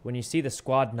when you see the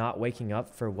squad not waking up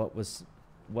for what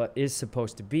is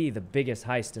supposed to be the biggest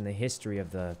heist in the history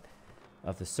of the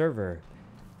server,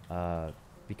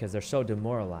 because they're so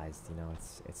demoralized, you know,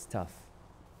 it's tough.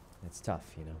 It's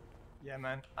tough, you know. Yeah,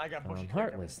 man. I got bushy.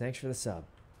 Heartless, thanks for the sub.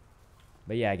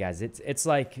 But yeah, guys, it's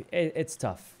like it's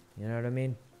tough. You know what I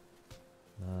mean?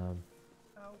 Ouch.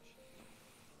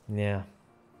 Yeah.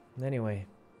 Anyway.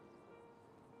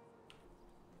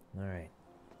 All right.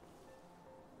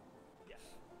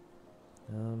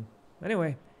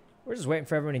 Anyway, we're just waiting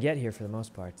for everyone to get here for the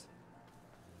most part.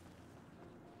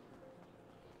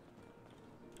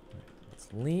 Let's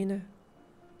lean.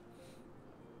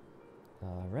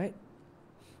 All right.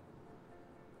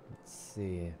 Let's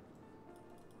see.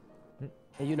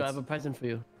 Hey, you know, I have a present for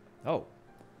you. Oh,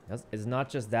 it's not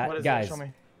just that, What is guys. It? Show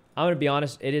me. I'm gonna be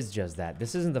honest. It is just that.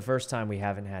 This isn't the first time we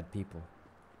haven't had people.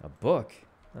 A book?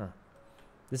 Huh.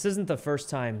 This isn't the first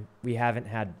time we haven't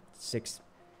had 6.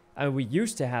 I mean, we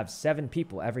used to have 7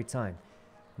 people every time.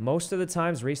 Most of the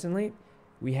times recently,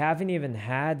 we haven't even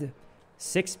had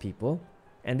 6 people,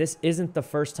 and this isn't the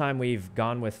first time we've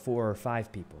gone with 4 or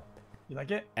 5 people. You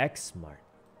like it? X-Smart.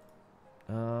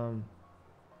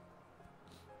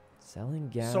 Selling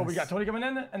gas. So we got Tony coming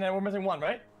in, and then we're missing 1,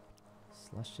 right?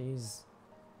 Slushies.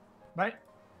 Right?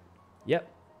 Yep.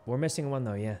 We're missing 1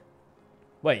 though, yeah.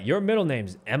 Wait, your middle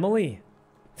name's Emily?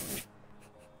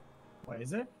 Wait,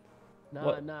 is it? Nah,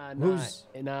 What? nah. Who's-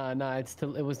 Nah.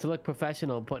 It was to look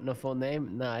professional, putting a full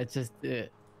name. Nah, it's just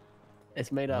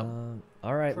it's made up.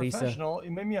 All right, Lisa. Professional.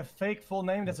 You made me a fake full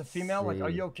name that's a female. Like, are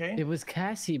you okay? It was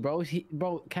Cassie, bro.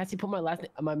 Cassie put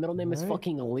my middle name is Alright.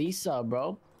 fucking Lisa,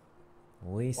 bro.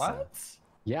 Lisa. What?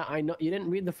 Yeah, I know. You didn't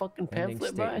read the fucking Ending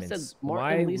pamphlet, bro. I said statements. Martin,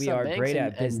 Why we Lisa are Banks, great at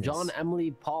and business. John,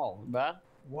 Emily, Paul, bro.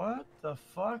 What the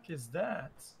fuck is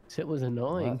that? Shit was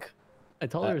annoying. What? I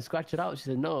told her to scratch it out. She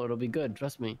said, no, it'll be good.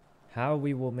 Trust me. How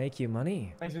we will make you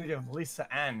money. Thanks for give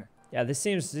Lisa Ann. Yeah, this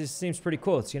seems pretty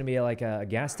cool. It's gonna be like a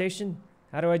gas station.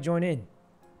 How do I join in?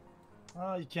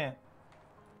 Oh, you can't.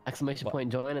 Exclamation What?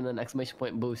 point join and then exclamation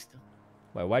point boost.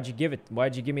 Wait, why'd you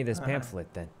give me this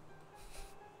pamphlet then?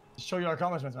 Show your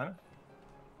accomplishments, man.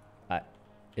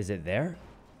 Is it there?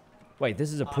 Wait,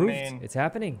 this is approved? mean- It's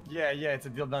happening? Yeah, it's a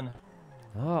deal done.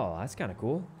 Oh, that's kind of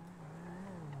cool.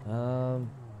 Oh,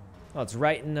 it's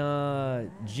right in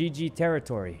GG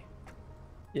territory.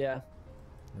 Yeah.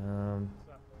 No,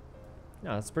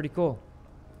 that's pretty cool.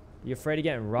 You afraid of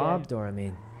getting robbed, or I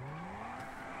mean?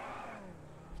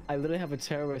 I literally have a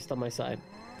terrorist on my side.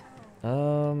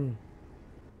 Hey,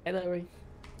 Hey, Larry.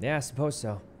 Yeah, I suppose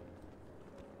so. All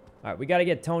right, we got to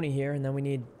get Tony here, and then we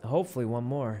need, hopefully, one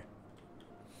more.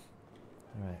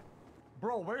 All right.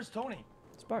 Bro, where's Tony?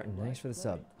 Spartan, thanks for the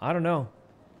sub. I don't know.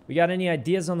 We got any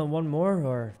ideas on the one more,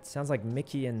 or it sounds like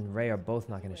Mickey and Ray are both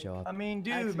not going to show up. I mean,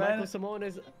 dude, Actually, man. Michael Simone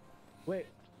is. Wait.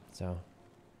 So.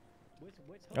 Which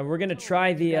We're going to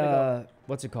try the,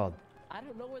 what's it called? I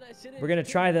don't know where that shit is. We're going to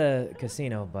try the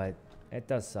casino, but it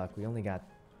does suck. We only got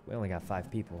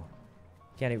 5 people.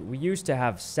 Can't even, we used to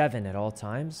have 7 at all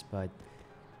times, but,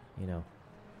 you know,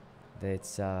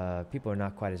 it's, people are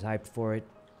not quite as hyped for it,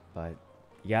 but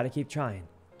you got to keep trying.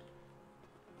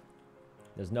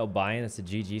 There's no buy-in. It's a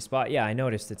GG spot. Yeah, I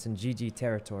noticed. It's in GG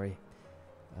territory.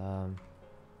 All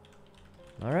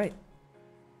right.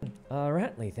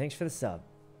 Ratley, thanks for the sub.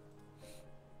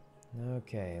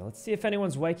 Okay, let's see if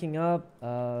anyone's waking up.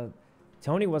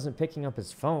 Tony wasn't picking up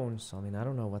his phone, so, I mean, I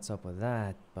don't know what's up with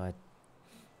that, but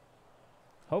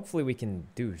hopefully we can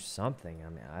do something. I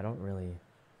mean, I don't really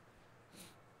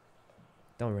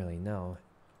know.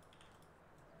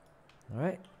 All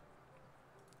right.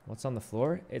 What's on the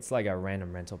floor? It's like a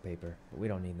random rental paper, but we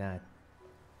don't need that.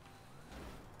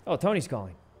 Oh, Tony's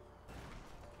calling.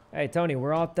 Hey, Tony,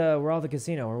 we're all at the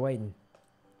casino. We're waiting.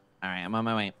 All right, I'm on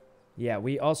my way. Yeah,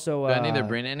 we also. Do I need to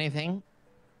bring anything?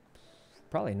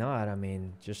 Probably not. I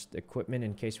mean, just equipment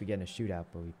in case we get in a shootout,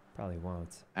 but we probably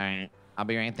won't. All right, I'll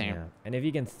be right there. Yeah. And if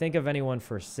you can think of anyone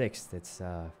for 6th, it's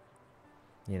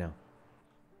you know,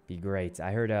 be great.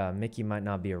 I heard Mickey might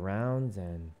not be around,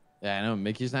 and. Yeah, I know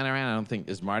Mickey's not around. I don't think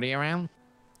is Marty around.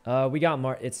 We got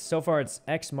It's so far it's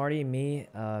X, Marty, me,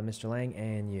 Mr. Lang,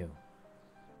 and you.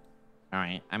 All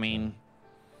right. I mean,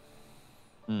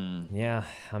 yeah.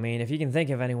 I mean, if you can think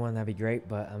of anyone, that'd be great.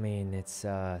 But I mean, it's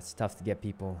tough to get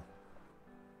people,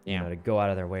 you know, to go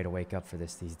out of their way to wake up for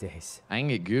this these days. I can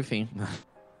get goofy.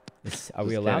 Are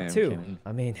we allowed to?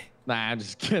 I mean, nah, I'm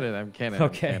just kidding. I'm kidding.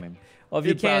 Okay. I'm kidding. Well, if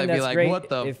you can, that's be like, great. What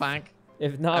the fuck?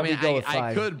 If not, I mean, we go with 5.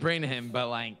 I could bring him, but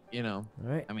like, you know,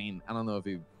 all right. I mean, I don't know if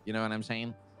you know what I'm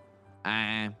saying.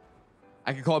 I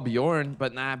could call Bjorn,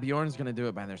 but nah, Bjorn's gonna do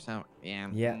it by themselves. Yeah.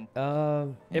 Yeah.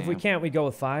 If we can't, we go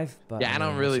with 5. But yeah, I don't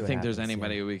mean, really we'll see think what there's happens,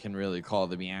 anybody we can really call,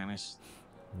 to be honest.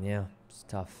 Yeah, it's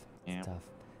tough. Yeah. It's tough.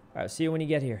 All right, see you when you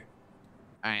get here.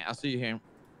 All right, I'll see you here.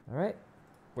 All right.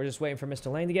 We're just waiting for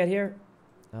Mr. Lane to get here.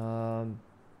 All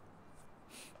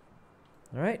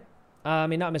right. I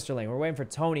mean, not Mr. Lang. We're waiting for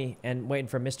Tony and waiting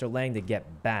for Mr. Lang to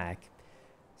get back.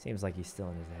 Seems like he's still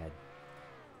in his head.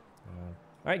 All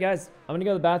right, guys. I'm going to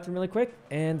go to the bathroom really quick.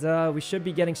 And we should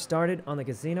be getting started on the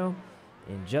casino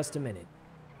in just a minute.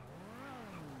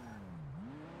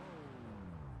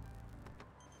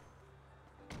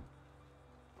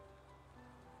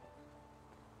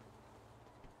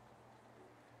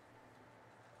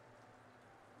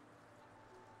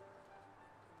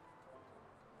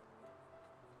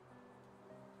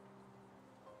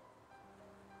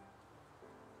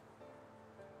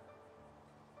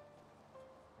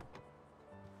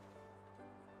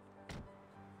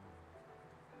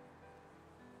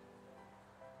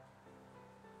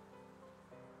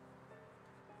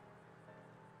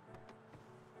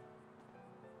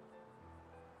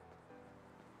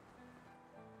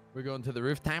 We're going to the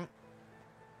roof time.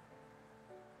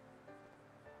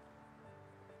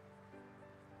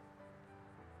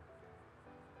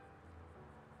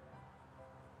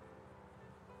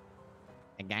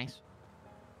 Hey, guys.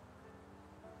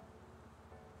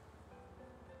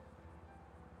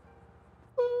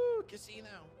 Woo, casino.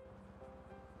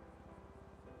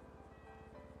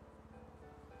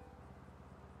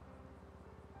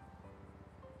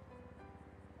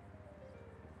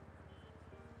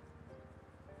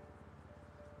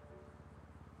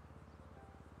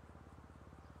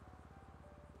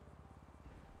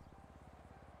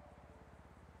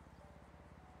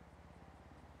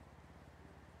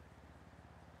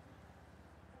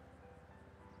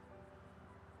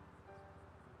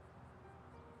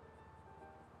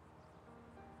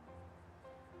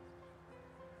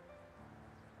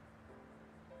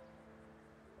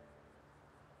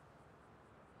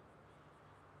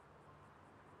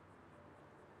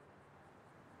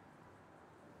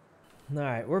 All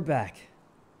right, we're back.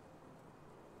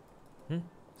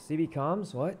 CB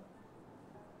comms? What?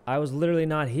 I was literally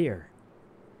not here.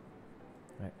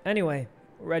 All right. Anyway,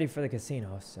 we're ready for the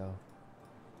casino, so.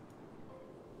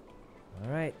 All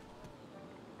right.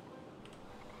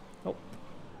 Oh,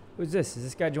 who's this? Is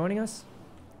this guy joining us?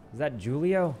 Is that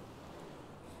Julio?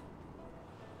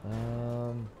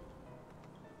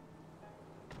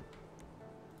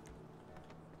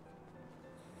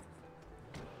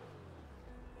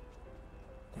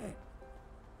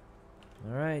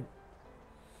 All right.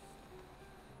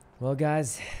 Well,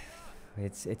 guys,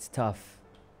 it's tough.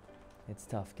 It's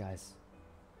tough, guys.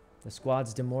 The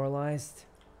squad's demoralized.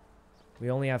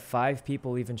 We only have 5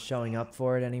 people even showing up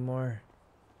for it anymore.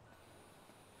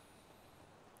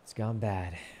 It's gone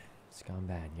bad. It's gone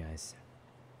bad, guys.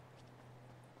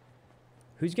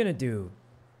 Who's gonna do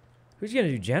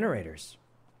generators?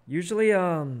 Usually,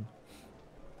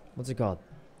 what's it called?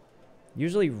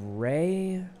 Usually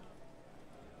Ray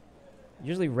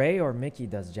or Mickey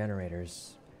does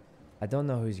generators. I don't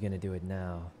know who's gonna do it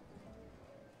now.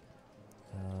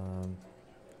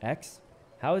 X?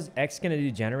 How is X gonna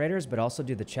do generators but also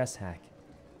do the chess hack?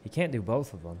 He can't do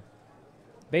both of them.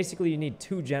 Basically, you need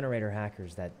 2 generator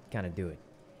hackers that kind of do it.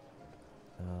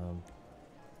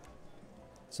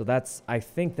 So I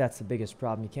think that's the biggest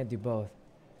problem. You can't do both.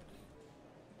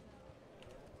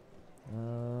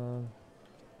 Alright,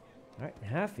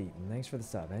 Half Eaten. Thanks for the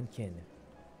sub, and Kin.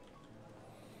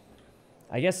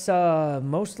 I guess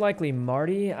most likely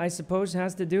Marty, I suppose,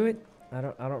 has to do it. I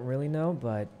don't really know,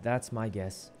 but that's my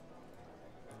guess.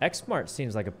 X-Smart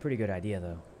seems like a pretty good idea,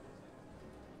 though.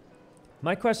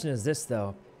 My question is this,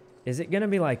 though. Is it going to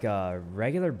be like a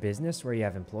regular business where you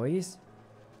have employees?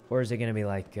 Or is it going to be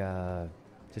like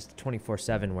just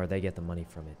 24/7 where they get the money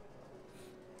from it?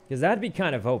 Because that'd be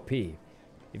kind of OP.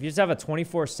 If you just have a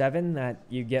 24/7 that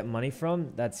you get money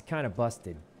from, that's kind of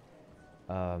busted.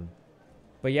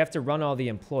 But you have to run all the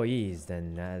employees,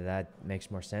 then that makes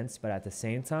more sense. But at the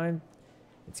same time,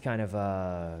 it's kind of,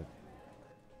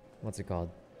 what's it called?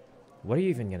 What are you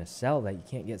even going to sell that you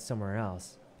can't get somewhere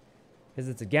else? Because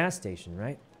it's a gas station,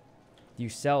 right? Do you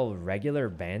sell regular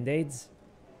Band-Aids?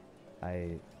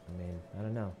 I mean, I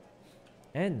don't know.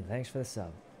 And thanks for the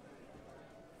sub.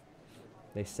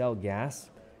 They sell gas?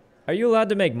 Are you allowed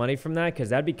to make money from that? Because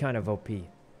that'd be kind of OP,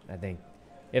 I think.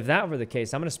 If that were the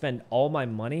case, I'm going to spend all my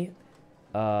money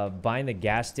buying the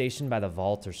gas station by the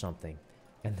vault or something.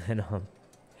 And then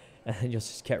you'll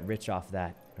just get rich off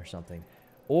that or something.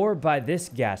 Or buy this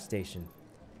gas station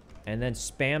and then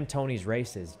spam Tony's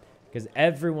races. Because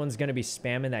everyone's going to be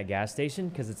spamming that gas station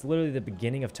because it's literally the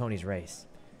beginning of Tony's race.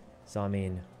 So, I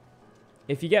mean,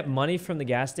 if you get money from the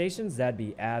gas stations, that'd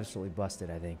be absolutely busted,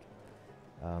 I think.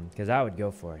 Because I would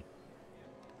go for it.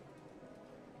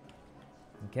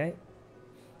 Okay.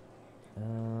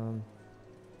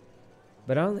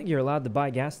 But I don't think you're allowed to buy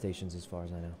gas stations as far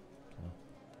as I know. So.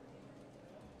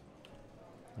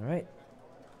 Alright.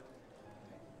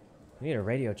 We need a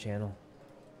radio channel.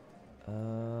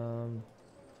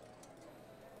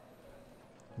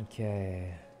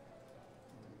 Okay.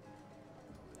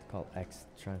 Call X,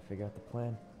 trying to figure out the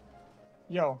plan.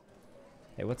 Yo.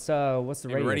 Hey, what's the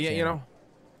radio ready channel? yet, you know?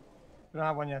 We don't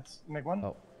have one yet. Make one?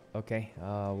 Oh, okay.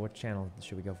 What channel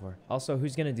should we go for? Also,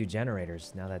 who's gonna do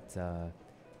generators now that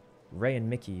Ray and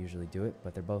Mickey usually do it,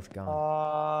 but they're both gone?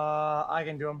 I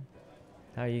can do them.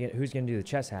 How are you gonna, who's gonna do the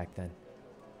chess hack then?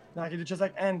 No, I can do just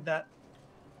like end that.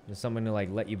 Is someone to like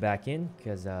let you back in?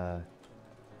 Cause I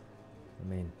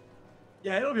mean,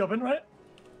 yeah, it'll be open, right?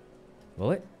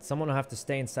 will it? Someone will have to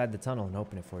stay inside the tunnel and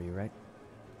open it for you, right?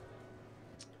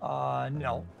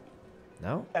 No.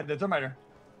 No? Yeah, the thermometer.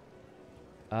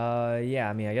 Yeah,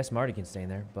 I mean, I guess Marty can stay in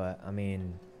there, but I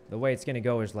mean, the way it's gonna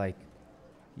go is like,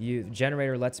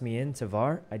 generator lets me into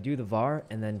VAR, I do the VAR,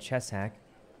 and then chess hack,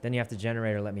 then you have to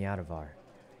generator let me out of VAR.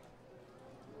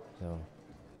 So.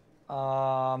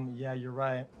 Yeah, you're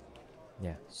right.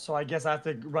 Yeah. So I guess I have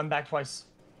to run back twice.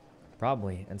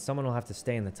 Probably, and someone will have to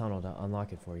stay in the tunnel to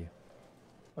unlock it for you.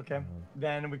 Okay.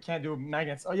 Then we can't do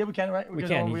magnets. Oh yeah, we can, right? We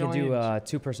can. You can do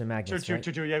 2-person magnets. Two.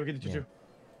 Right? Yeah, we can do two.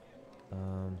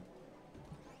 All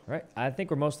right. I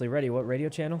think we're mostly ready. What radio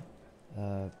channel?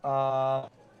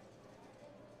 48.6.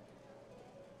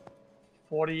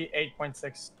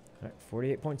 All right,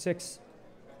 48.6.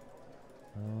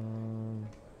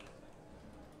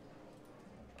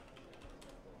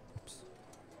 Oops.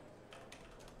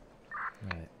 All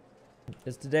right.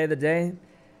 Is today the day?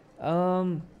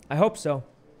 I hope so.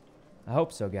 I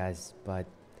hope so, guys. But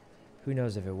who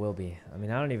knows if it will be? I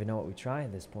mean, I don't even know what we try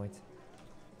at this point.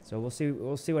 So we'll see.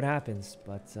 We'll see what happens.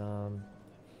 But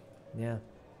yeah.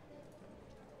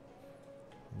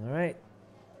 All right.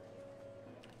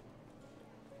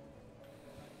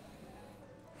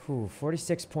 Whew,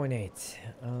 46.8.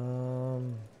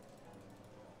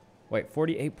 Wait,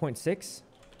 48.6?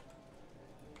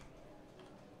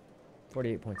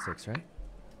 48.6, right?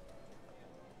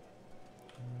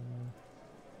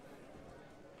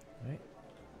 Right.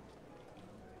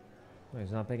 Oh,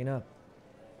 he's not picking up.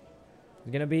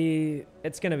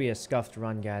 It's gonna be a scuffed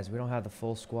run, guys. We don't have the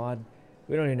full squad.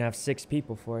 We don't even have 6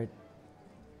 people for it.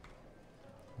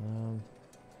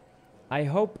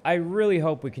 I really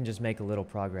hope we can just make a little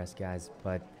progress, guys.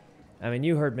 But, I mean,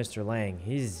 you heard Mr. Lang.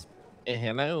 He's...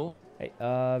 Hello. Hey,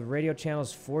 radio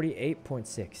channel's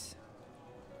 48.6.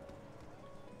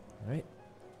 All right.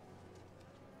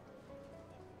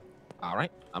 All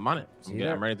right, I'm on it. See you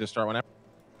there. I'm ready to start whenever.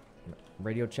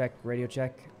 Radio check, radio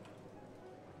check.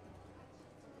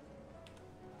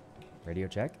 Radio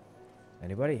check.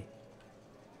 Anybody?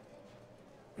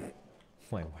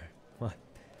 Wait, what?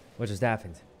 What just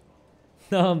happened?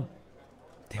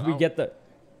 Did we get the...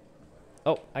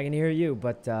 Oh, I can hear you,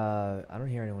 but I don't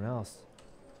hear anyone else.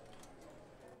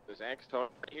 Is X Tony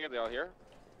here? They all here?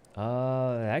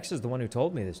 X is the one who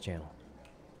told me this channel.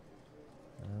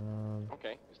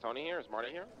 Okay. Is Tony here? Is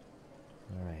Marty here?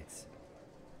 All right.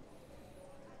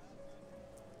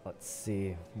 Let's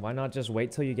see. Why not just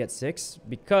wait till you get 6?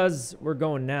 Because we're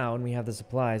going now and we have the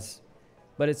supplies.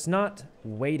 But it's not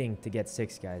waiting to get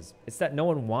 6, guys. It's that no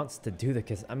one wants to do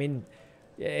the... I mean,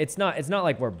 it's not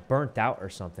like we're burnt out or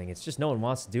something. It's just no one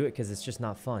wants to do it because it's just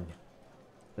not fun.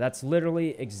 That's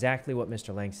literally exactly what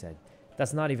Mr. Lang said.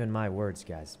 That's not even my words,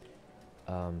 guys.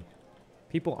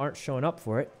 People aren't showing up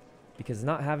for it because they're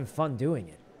not having fun doing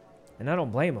it. And I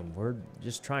don't blame them. We're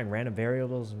just trying random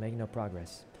variables and making no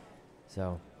progress.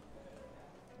 So,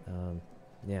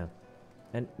 yeah.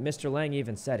 And Mr. Lang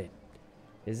even said it.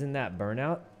 Isn't that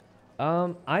burnout?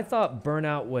 I thought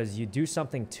burnout was you do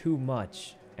something too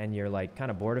much and you're like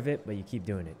kind of bored of it, but you keep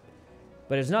doing it.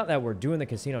 But it's not that we're doing the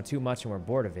casino too much and we're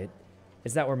bored of it.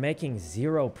 It's that we're making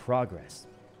 0 progress.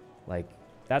 Like,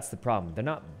 that's the problem. They're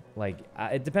not, like,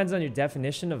 it depends on your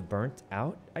definition of burnt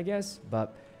out, I guess.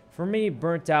 But for me,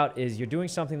 burnt out is you're doing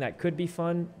something that could be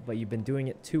fun, but you've been doing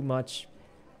it too much.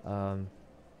 And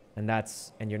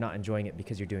you're not enjoying it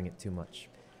because you're doing it too much.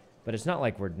 But it's not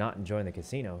like we're not enjoying the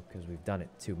casino because we've done it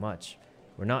too much.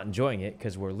 We're not enjoying it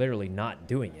because we're literally not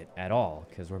doing it at all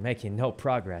because we're making no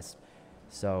progress.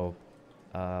 So,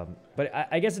 but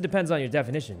I guess it depends on your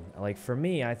definition. Like for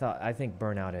me, I think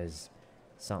burnout is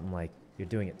something like you're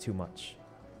doing it too much.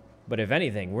 But if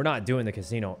anything, we're not doing the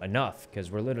casino enough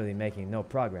because we're literally making no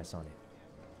progress on it.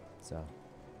 So,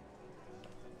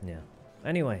 yeah.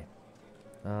 Anyway,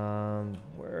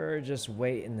 we're just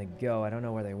waiting to go. I don't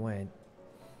know where they went.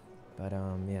 But,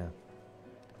 yeah.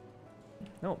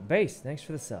 No, Base, thanks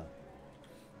for the sub.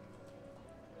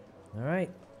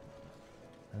 Alright.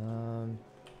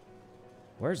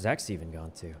 Where's X even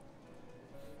gone to?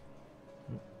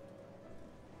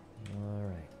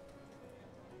 Alright.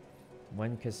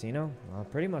 When casino? Well,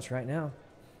 pretty much right now.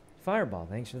 Fireball,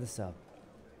 thanks for the sub.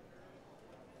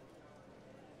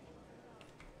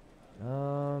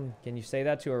 Can you say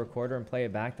that to a recorder and play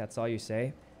it back? That's all you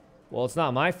say? Well, it's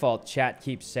not my fault chat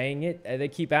keeps saying it. They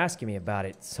keep asking me about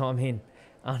it. So, I mean,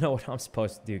 I don't know what I'm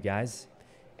supposed to do, guys.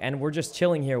 And we're just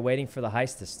chilling here waiting for the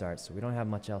heist to start, so we don't have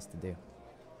much else to do.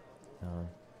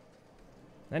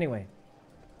 Anyway.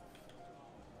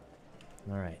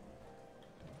 All right.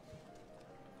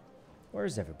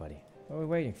 Where's everybody? What are we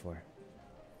waiting for?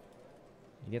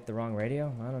 You get the wrong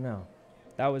radio? I don't know.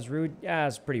 That was rude? Yeah,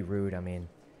 it's pretty rude, I mean.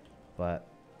 But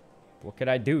what could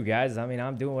I do, guys? I mean,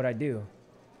 I'm doing what I do.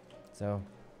 So,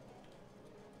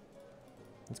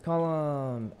 let's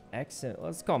call X.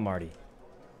 Let's call Marty.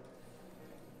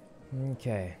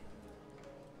 Okay.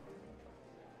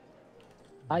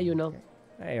 Hi, YUNO.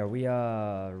 Hey, are we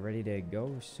ready to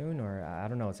go soon, or I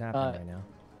don't know what's happening right now?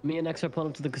 Me and X are pulling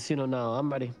up to the casino now. I'm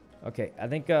ready. Okay, I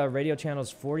think radio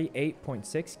channel's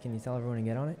 48.6. Can you tell everyone to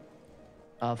get on it?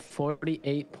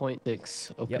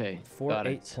 48.6. Okay. Yep,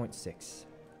 48.6.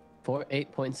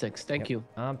 48.6. Thank you.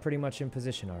 I'm pretty much in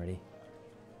position already.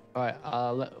 All right.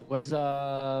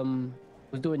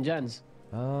 Who's doing gens?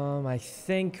 I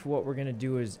think what we're gonna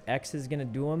do is X is gonna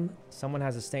do them. Someone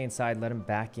has to stay inside, let him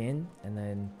back in, and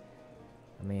then,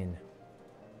 I mean,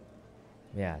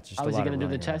 yeah, it's just. How is he gonna do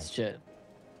the chest shit?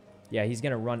 Yeah, he's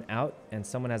gonna run out, and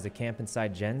someone has to camp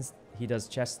inside gens. He does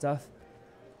chest stuff.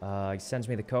 He sends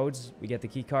me the codes. We get the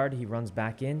key card. He runs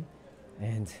back in,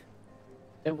 and.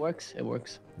 It works. It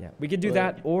works. Yeah, we could do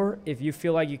that, or if you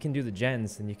feel like you can do the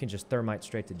gens, then you can just thermite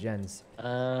straight to gens.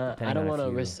 I don't want to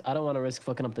risk. I don't want to risk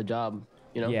fucking up the job.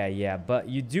 You know. Yeah, but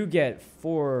you do get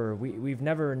 4. We've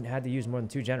never had to use more than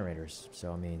 2 generators,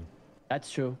 so I mean.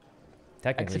 That's true.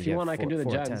 Technically, if you want, I can do the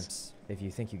gens. Attempts if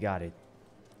you think you got it.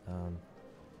 I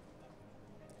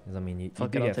mean, you do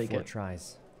it, get 4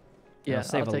 tries. Yeah, it'll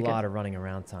save a lot of running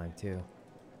around time too.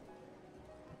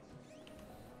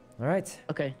 All right.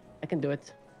 Okay. I can do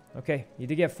it. Okay, you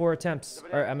did get 4 attempts.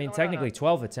 Or, I mean, technically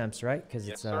 12 attempts, right? Because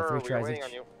it's 3 tries each.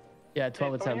 Yeah,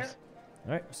 12 attempts.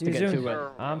 All right, see you soon.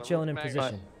 I'm chilling in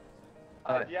position.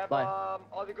 All right, do you have bye.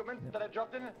 all the equipment that I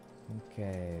dropped in?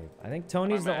 Okay. I think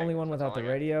Tony's the only one without the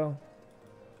radio.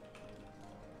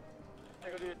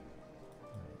 There you go, dude.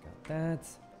 Got that.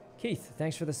 Keith,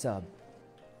 thanks for the sub.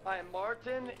 Alright,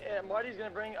 Martin. Marty's gonna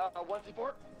bring 1C4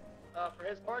 for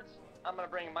his parts. I'm gonna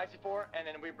bring my C4, and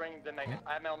then we bring the magnet.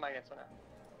 I have metal magnets on there.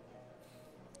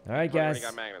 All right, We already guys.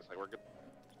 got magnets. Like we're good.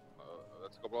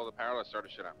 Let's go blow the power. Let's start the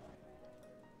shit out.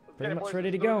 Pretty much boys,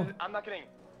 ready to go. I'm not kidding.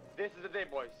 This is the day,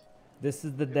 boys. This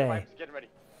is the Get day. pipes, get ready.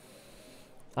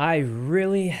 I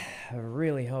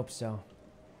really hope so. All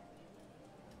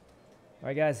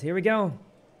right, guys, here we go.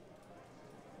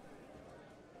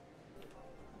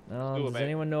 Does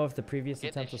anyone know if the previous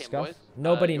attempt was scuffed?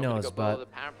 Nobody knows, but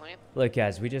look,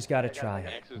 guys, we just gotta try.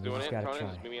 X is We doing just it. gotta Tony, try.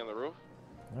 just meet me on the roof.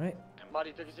 All right,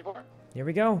 Marty, take your C4. here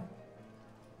we go.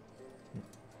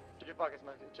 Check your pockets,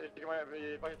 Marty. Check your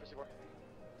pockets for C4.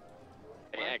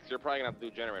 Hey, X, you're probably gonna have to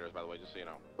do generators, by the way, just so you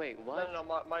know. Wait, No,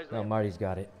 what? Marty's No, Marty's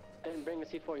got it. I didn't bring the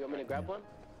C4. You want me to grab one?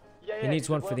 Yeah, He needs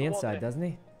one just for the wall inside, today. doesn't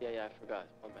he? Yeah, I forgot.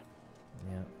 My bad.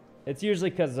 Yeah. It's usually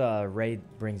because Ray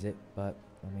brings it, but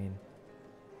I mean,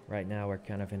 right now we're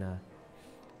kind of in a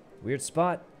weird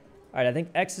spot. All right, I think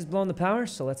X is blowing the power,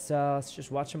 so let's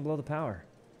just watch him blow the power.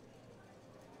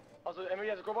 Also, anybody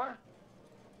has a crowbar?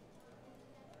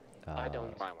 I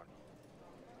don't. Buy one.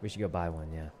 We should go buy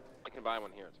one, yeah. I can buy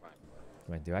one here. It's fine.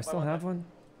 Wait, do I still have one?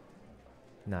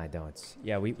 No, I don't.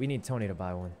 Yeah, we need Tony to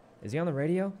buy one. Is he on the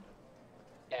radio?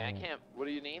 Yeah, I can't. What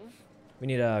do you need? We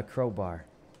need a crowbar.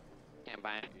 Can't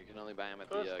buy it. You can only buy them at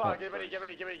Go to the. the spot. Get ready, get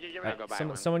ready, get ready, get ready. I'll go buy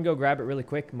one. Someone go grab it really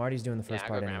quick. Marty's doing the Yeah, first I'll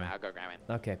part go grab anyway. it. I'll go grab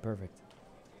it. Okay, perfect.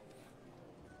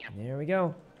 There we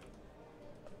go.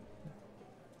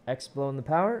 X blowing the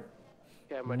power.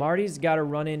 Okay, I'm ready. Marty's got to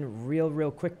run in real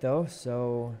quick though,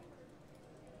 so.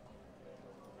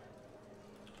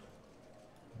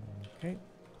 Okay.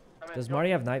 Does Marty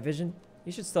have night vision?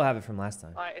 He should still have it from last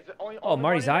time. Alright, is it only Oh,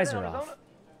 Marty's Marty eyes on are his off. own?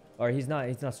 Or he's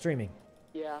not streaming.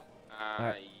 Yeah.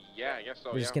 Alright. Yeah, I guess so.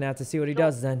 We're Yeah. just gonna have to see what he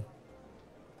does then.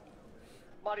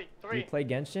 Marty, Do 3. you play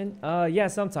Genshin? Yeah,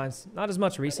 sometimes. Not as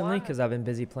much recently because I've been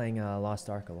busy playing Lost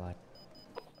Ark a lot.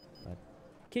 But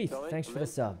Keith, thanks for the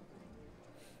sub.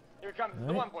 Here it comes. The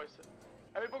Alright. one, boys.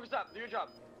 Everybody focus up. Do your job.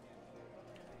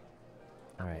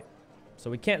 All right. So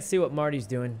we can't see what Marty's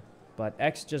doing, but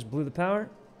X just blew the power.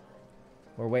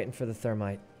 We're waiting for the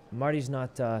thermite. Marty's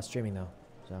not streaming though,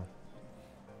 so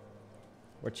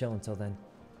we're chilling till then.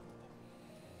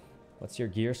 What's your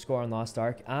gear score on Lost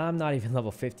Ark? I'm not even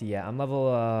level 50 yet. I'm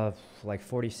level like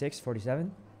 46,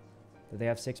 47. Did they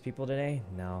have 6 people today?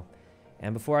 No.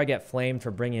 And before I get flamed for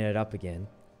bringing it up again,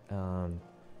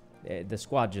 the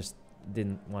squad just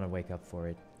didn't want to wake up for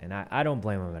it, and I don't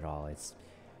blame them at all.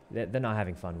 They're not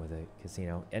having fun with it,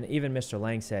 casino. And even Mr.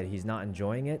 Lang said he's not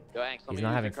enjoying it. Yo, X, let He's me not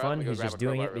use having your card. fun. Let me go He's grab just a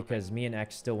doing crowbar it real quick. because me and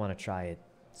X still want to try it.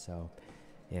 So,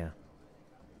 yeah.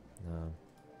 All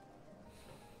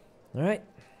right.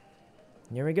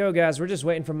 Here we go, guys. We're just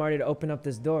waiting for Marty to open up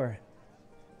this door.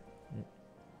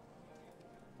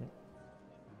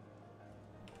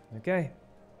 Okay.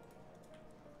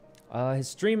 His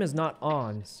stream is not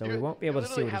on, so we won't be able to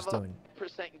see what he's doing.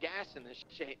 Percent gas in this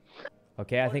shit.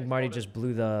 Okay, I think Marty just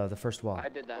blew the first wall. I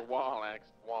did that. The wall, X.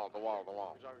 The wall. Good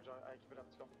job, good job. Alright, keep it up.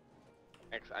 Let's go.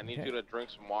 X, I need Okay. you to drink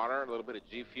some water, a little bit of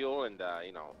G Fuel, and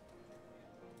you know,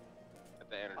 get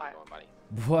the energy Alright. going, buddy.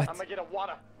 What? I'm gonna get a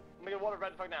water. I'm gonna get water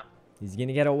right the fuck now. He's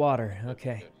gonna get a water.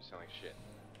 Okay. Dude, you sound like shit.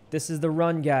 This is the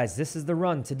run, guys. This is the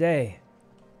run today.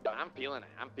 I'm feeling it.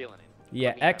 I'm feeling it. Yeah,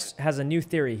 Let me X honest. has a new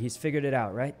theory. He's figured it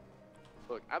out, right?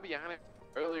 Look, I'll be honest.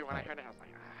 Earlier when I heard it, I was like,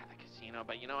 the casino.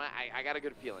 But you know what? I got a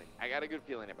good feeling. I got a good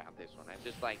feeling about this one. I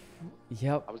just like,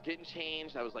 Yep. I was getting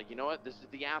changed. I was like, you know what? This is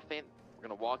the outfit. We're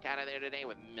gonna walk out of there today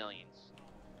with millions.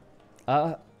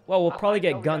 Well, we'll probably I know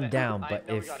get we got gunned it. down, I but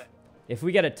know we got it. if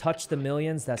we get to touch the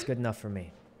millions, that's good enough for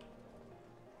me.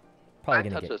 Probably If I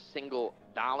gonna touch get a single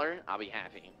dollar, I'll be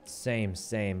happy. same.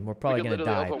 We're We probably could gonna literally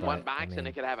die, open but one box I and mean,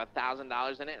 it could have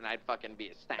 $1,000 in it, and I'd fucking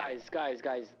be ecstatic.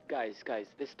 Guys.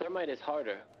 This thermite is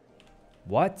harder.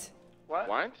 what? What?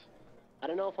 What? I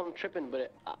don't know if I'm tripping,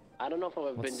 but I don't know if I've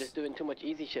been What's- just doing too much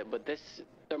easy shit, but this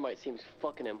thermite seems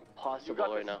fucking You impossible got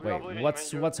right this. now. We all Wait, believe in you,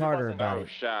 what's man. what's You're harder busting about No it?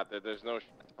 shot. There's no shot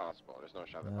that's possible. There's no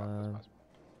shot that's possible.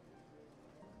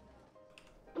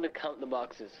 I'm gonna count the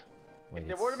boxes. Wait, If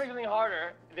they were to make something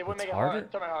harder, they would It's make it harder? harder.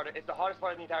 Thermite harder. It's the hardest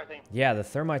part of the entire thing. yeah, the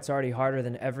thermite's already harder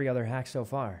than every other hack so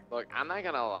far. Look, I'm not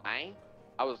gonna lie.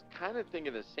 I was kind of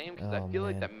thinking the same because Oh, I feel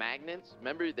like man. the magnets.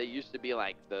 Remember, they used to be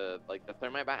like the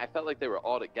thermite. I felt like they were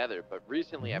all together, but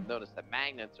recently I've noticed the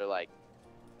magnets are like,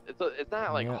 it's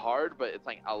not like Mm-hmm. Yeah. hard, but it's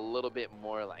like a little bit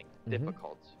more like Mhm.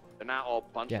 difficult. They're not all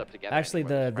bunched Yeah, up together. actually,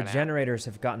 anymore, they're the spread out. generators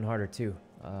have gotten harder too,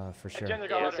 for And sure. Jen, they Yeah,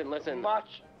 got harder. listen.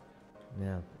 Much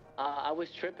Yeah. I was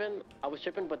tripping,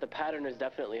 but the pattern is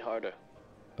definitely harder.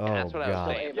 Oh, That's what I was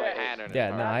God. saying. The pattern Yeah,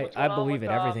 is no, hard. I believe it.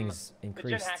 Everything's The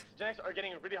increased. Gen hacks are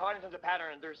getting really hard in terms of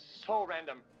pattern. They're so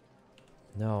random.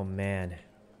 No, man.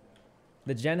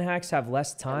 The gen hacks have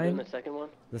less I'm doing time. the second one.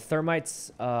 The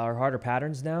thermites are harder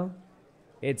patterns now.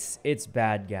 It's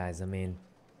bad, guys. I mean,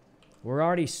 we're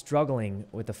already struggling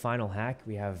with the final hack.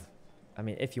 We have, I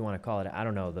mean, if you want to call it, I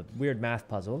don't know, the weird math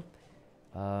puzzle.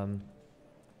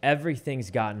 Everything's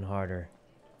gotten harder.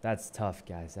 That's tough,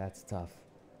 guys. That's tough.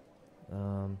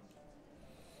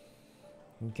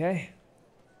 Okay.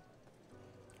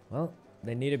 Well,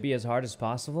 they need to be as hard as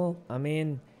possible. I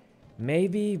mean,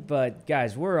 maybe, but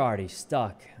guys, we're already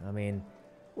stuck. I mean,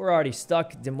 we're already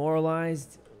stuck,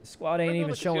 demoralized. Squad ain't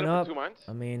even showing up.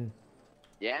 I mean,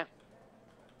 yeah.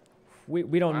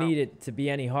 We don't need it to be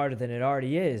any harder than it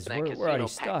already is. We're already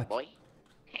stuck.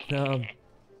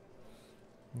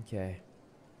 Okay.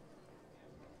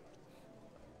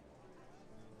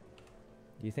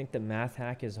 Do you think the math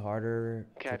hack is harder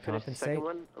to compensate? The second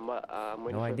one? I'm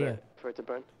waiting No idea. for it to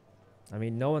burn. I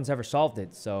mean, no one's ever solved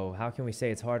it, so how can we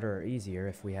say it's harder or easier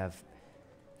if we have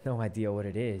no idea what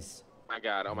it is? My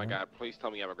God, oh my God, please tell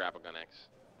me you have a grapple gun X.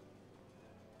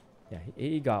 Yeah,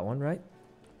 he got one, right?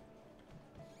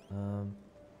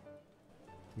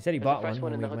 He said he There's bought a fresh one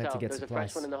when in we the went hotel. to get There's supplies.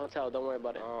 a fresh one in the hotel. Don't worry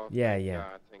about it. Oh, Yeah, thank yeah.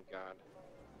 God, thank God.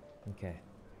 Okay.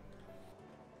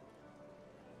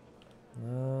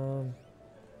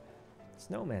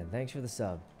 Snowman, thanks for the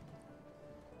sub.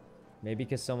 Maybe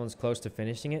because someone's close to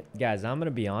finishing it. Guys, I'm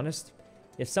gonna be honest.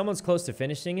 If someone's close to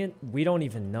finishing it, we don't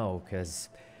even know, because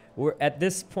we're at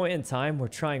this point in time, we're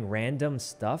trying random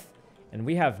stuff, and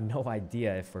we have no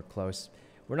idea if we're close.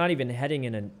 We're not even heading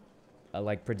in a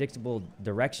like predictable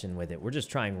direction with it. We're just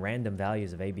trying random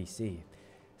values of ABC.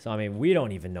 So I mean, we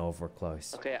don't even know if we're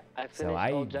close. Okay, I finished So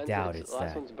I all gens. doubt it's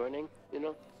last that. one's burning, you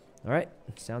know? All right,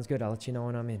 sounds good. I'll let you know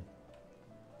when I'm in.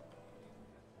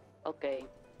 Okay.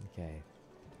 Okay.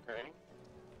 Okay.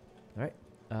 All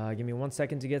right. Give me 1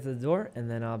 second to get to the door, and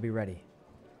then I'll be ready.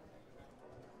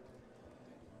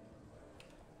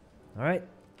 All right.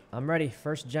 I'm ready.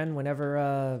 First gen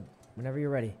whenever you're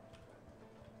ready.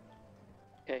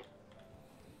 Okay.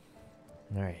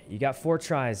 All right. You got 4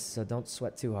 tries, so don't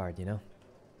sweat too hard, you know?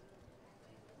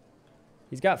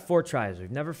 He's got 4 tries.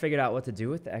 We've never figured out what to do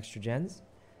with the extra gens.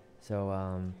 So,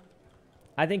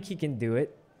 I think he can do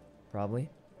it,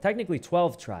 probably. Technically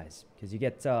 12 tries, because you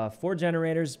get 4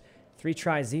 generators, 3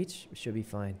 tries each. We should be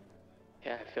fine.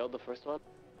 Yeah, I failed the first one.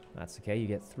 That's okay. You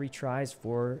get 3 tries,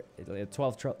 12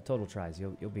 total tries.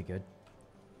 You'll be good.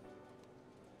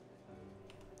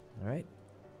 All right.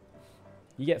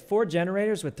 You get 4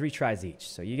 generators with 3 tries each.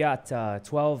 So you got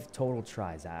 12 total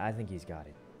tries. I think he's got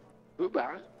it.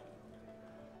 Uber.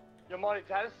 Yo, Marty,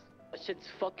 Tatis? That shit's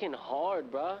fucking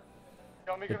hard, bruh.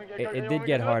 It did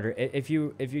get harder. If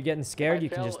you're getting scared, you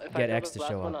can just get X to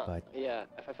show up. But yeah,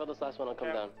 if I fail this last one, I'll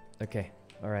come down. okay,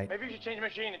 all right. Maybe you should change the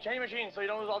machine. Change the machine so you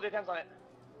don't lose all the attempts on it.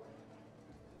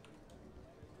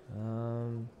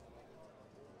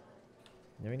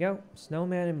 There we go.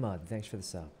 Snowman and Mud. Thanks for the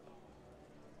sub.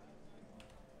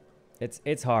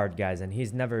 It's hard, guys, and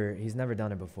he's never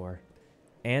done it before,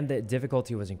 and the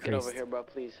difficulty was increased. Get over here, bro,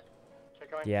 please.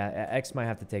 Yeah, X might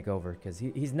have to take over because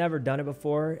he's never done it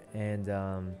before, and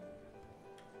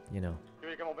you know.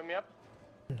 You come open me up?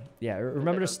 Yeah,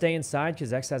 remember to stay inside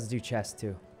because X has to do chest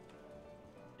too.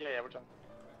 Yeah, which one?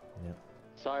 Yeah.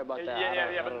 Sorry about that.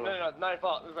 Yeah, but no, not your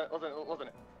fault. Wasn't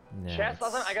it? No, Chess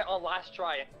last time I got on last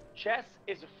try. Chess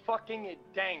is fucking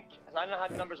dank. I don't know how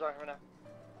the numbers are right now.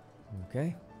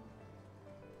 Okay.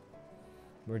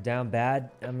 We're down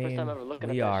bad. I mean,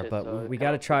 we are, but we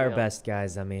got to try our best,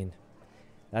 guys. I mean,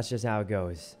 that's just how it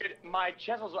goes. Dude, my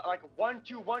chess was like 1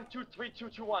 2 1 2 3 2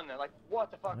 2 1. Like what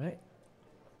the fuck? All right.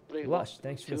 3, Lush,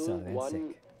 thanks for the sub.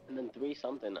 1, and then 3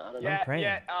 something. I don't know.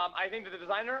 Yeah. I think that the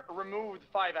designer removed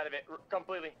 5 out of it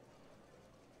completely.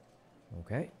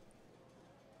 Okay.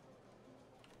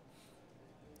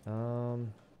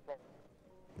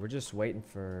 We're just waiting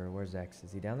for. Where's X?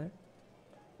 Is he down there?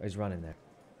 Oh, he's running there.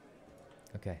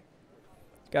 Okay.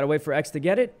 Gotta wait for X to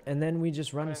get it, and then we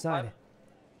just run inside.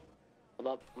 Hold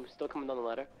up, I'm still coming down the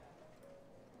ladder.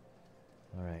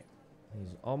 All right.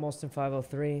 He's almost in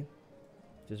 503.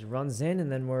 Just runs in,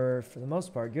 and then we're, for the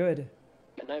most part, good.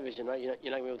 Got night vision, right? You're not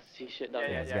gonna be able to see shit down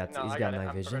there. Yeah, he's got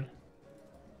night vision.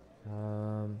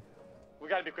 We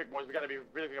gotta be quick, boys. We gotta be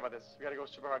really quick about this. We gotta go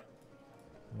super hard.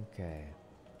 Okay.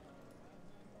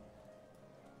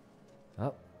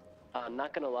 Oh. I'm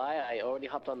not gonna lie, I already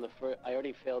hopped on the first. I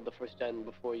already failed the first gen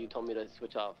before you told me to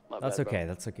switch off. That's okay.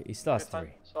 That's okay. He still has 3.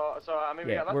 So I mean,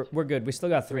 we got left. We're good. We still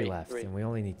got 3 left, and we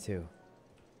only need 2.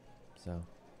 So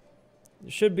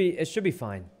it should be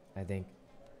fine, I think,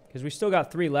 because we still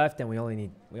got 3 left and we only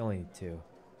need 2.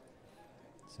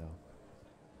 So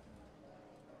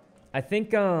I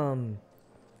think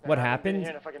what happened. Here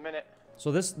in a fucking minute.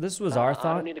 So this was our I don't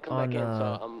thought need to come on back in,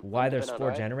 so why I'm there's moving on, 4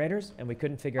 alright? generators and we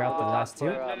couldn't figure out the last 2.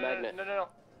 for, magnet.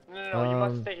 No. You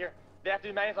must stay here. They have to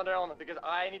do magnets on their own because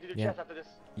I need to do Yeah. chest after this.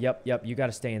 Yep. You got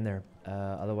to stay in there.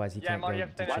 Otherwise he Yeah, can't go Marty, you do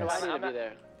have to stay Why do chess. I need to be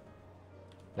there?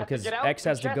 Because get out, X do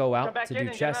has to chess, go come out back to in do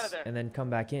and get 'em out of chess there. and then come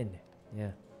back in.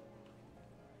 Yeah.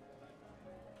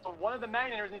 So one of the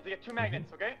magnetors needs to get 2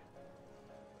 magnets, okay?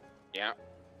 Yeah.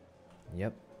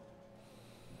 Yep.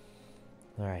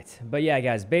 All right. But yeah,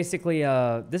 guys, basically,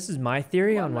 this is my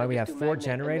theory Why on not why we just have do 4 magnet and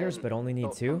generators then but only need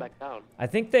come 2. back down? I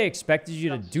think they expected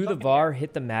you to Got do the stuck in VAR,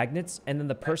 hit the magnets, and then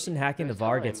the person hacking the There's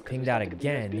VAR time, gets 'cause pinged we out have to get the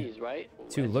again USBs, right?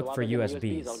 to And look so for I'll get the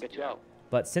USBs. I'll get you out.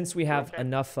 But since we have Okay.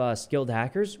 enough skilled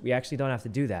hackers, we actually don't have to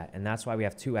do that, and that's why we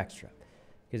have 2 extra.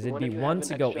 Because it'd One be of you 1 have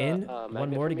to an go extra, in, 1 magnet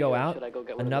more for to me, go or out, should I go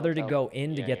get one of another those to go out?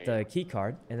 in to Yeah, get yeah, the key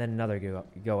card, and then another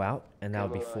go out, and that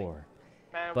would be Alright. 4.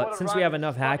 Man, But what a since ride we have this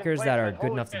enough fucking hackers place, that are man. good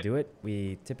Holy enough to shit. do it,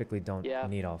 we typically don't Yeah.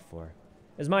 need all 4.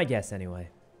 Is my guess anyway.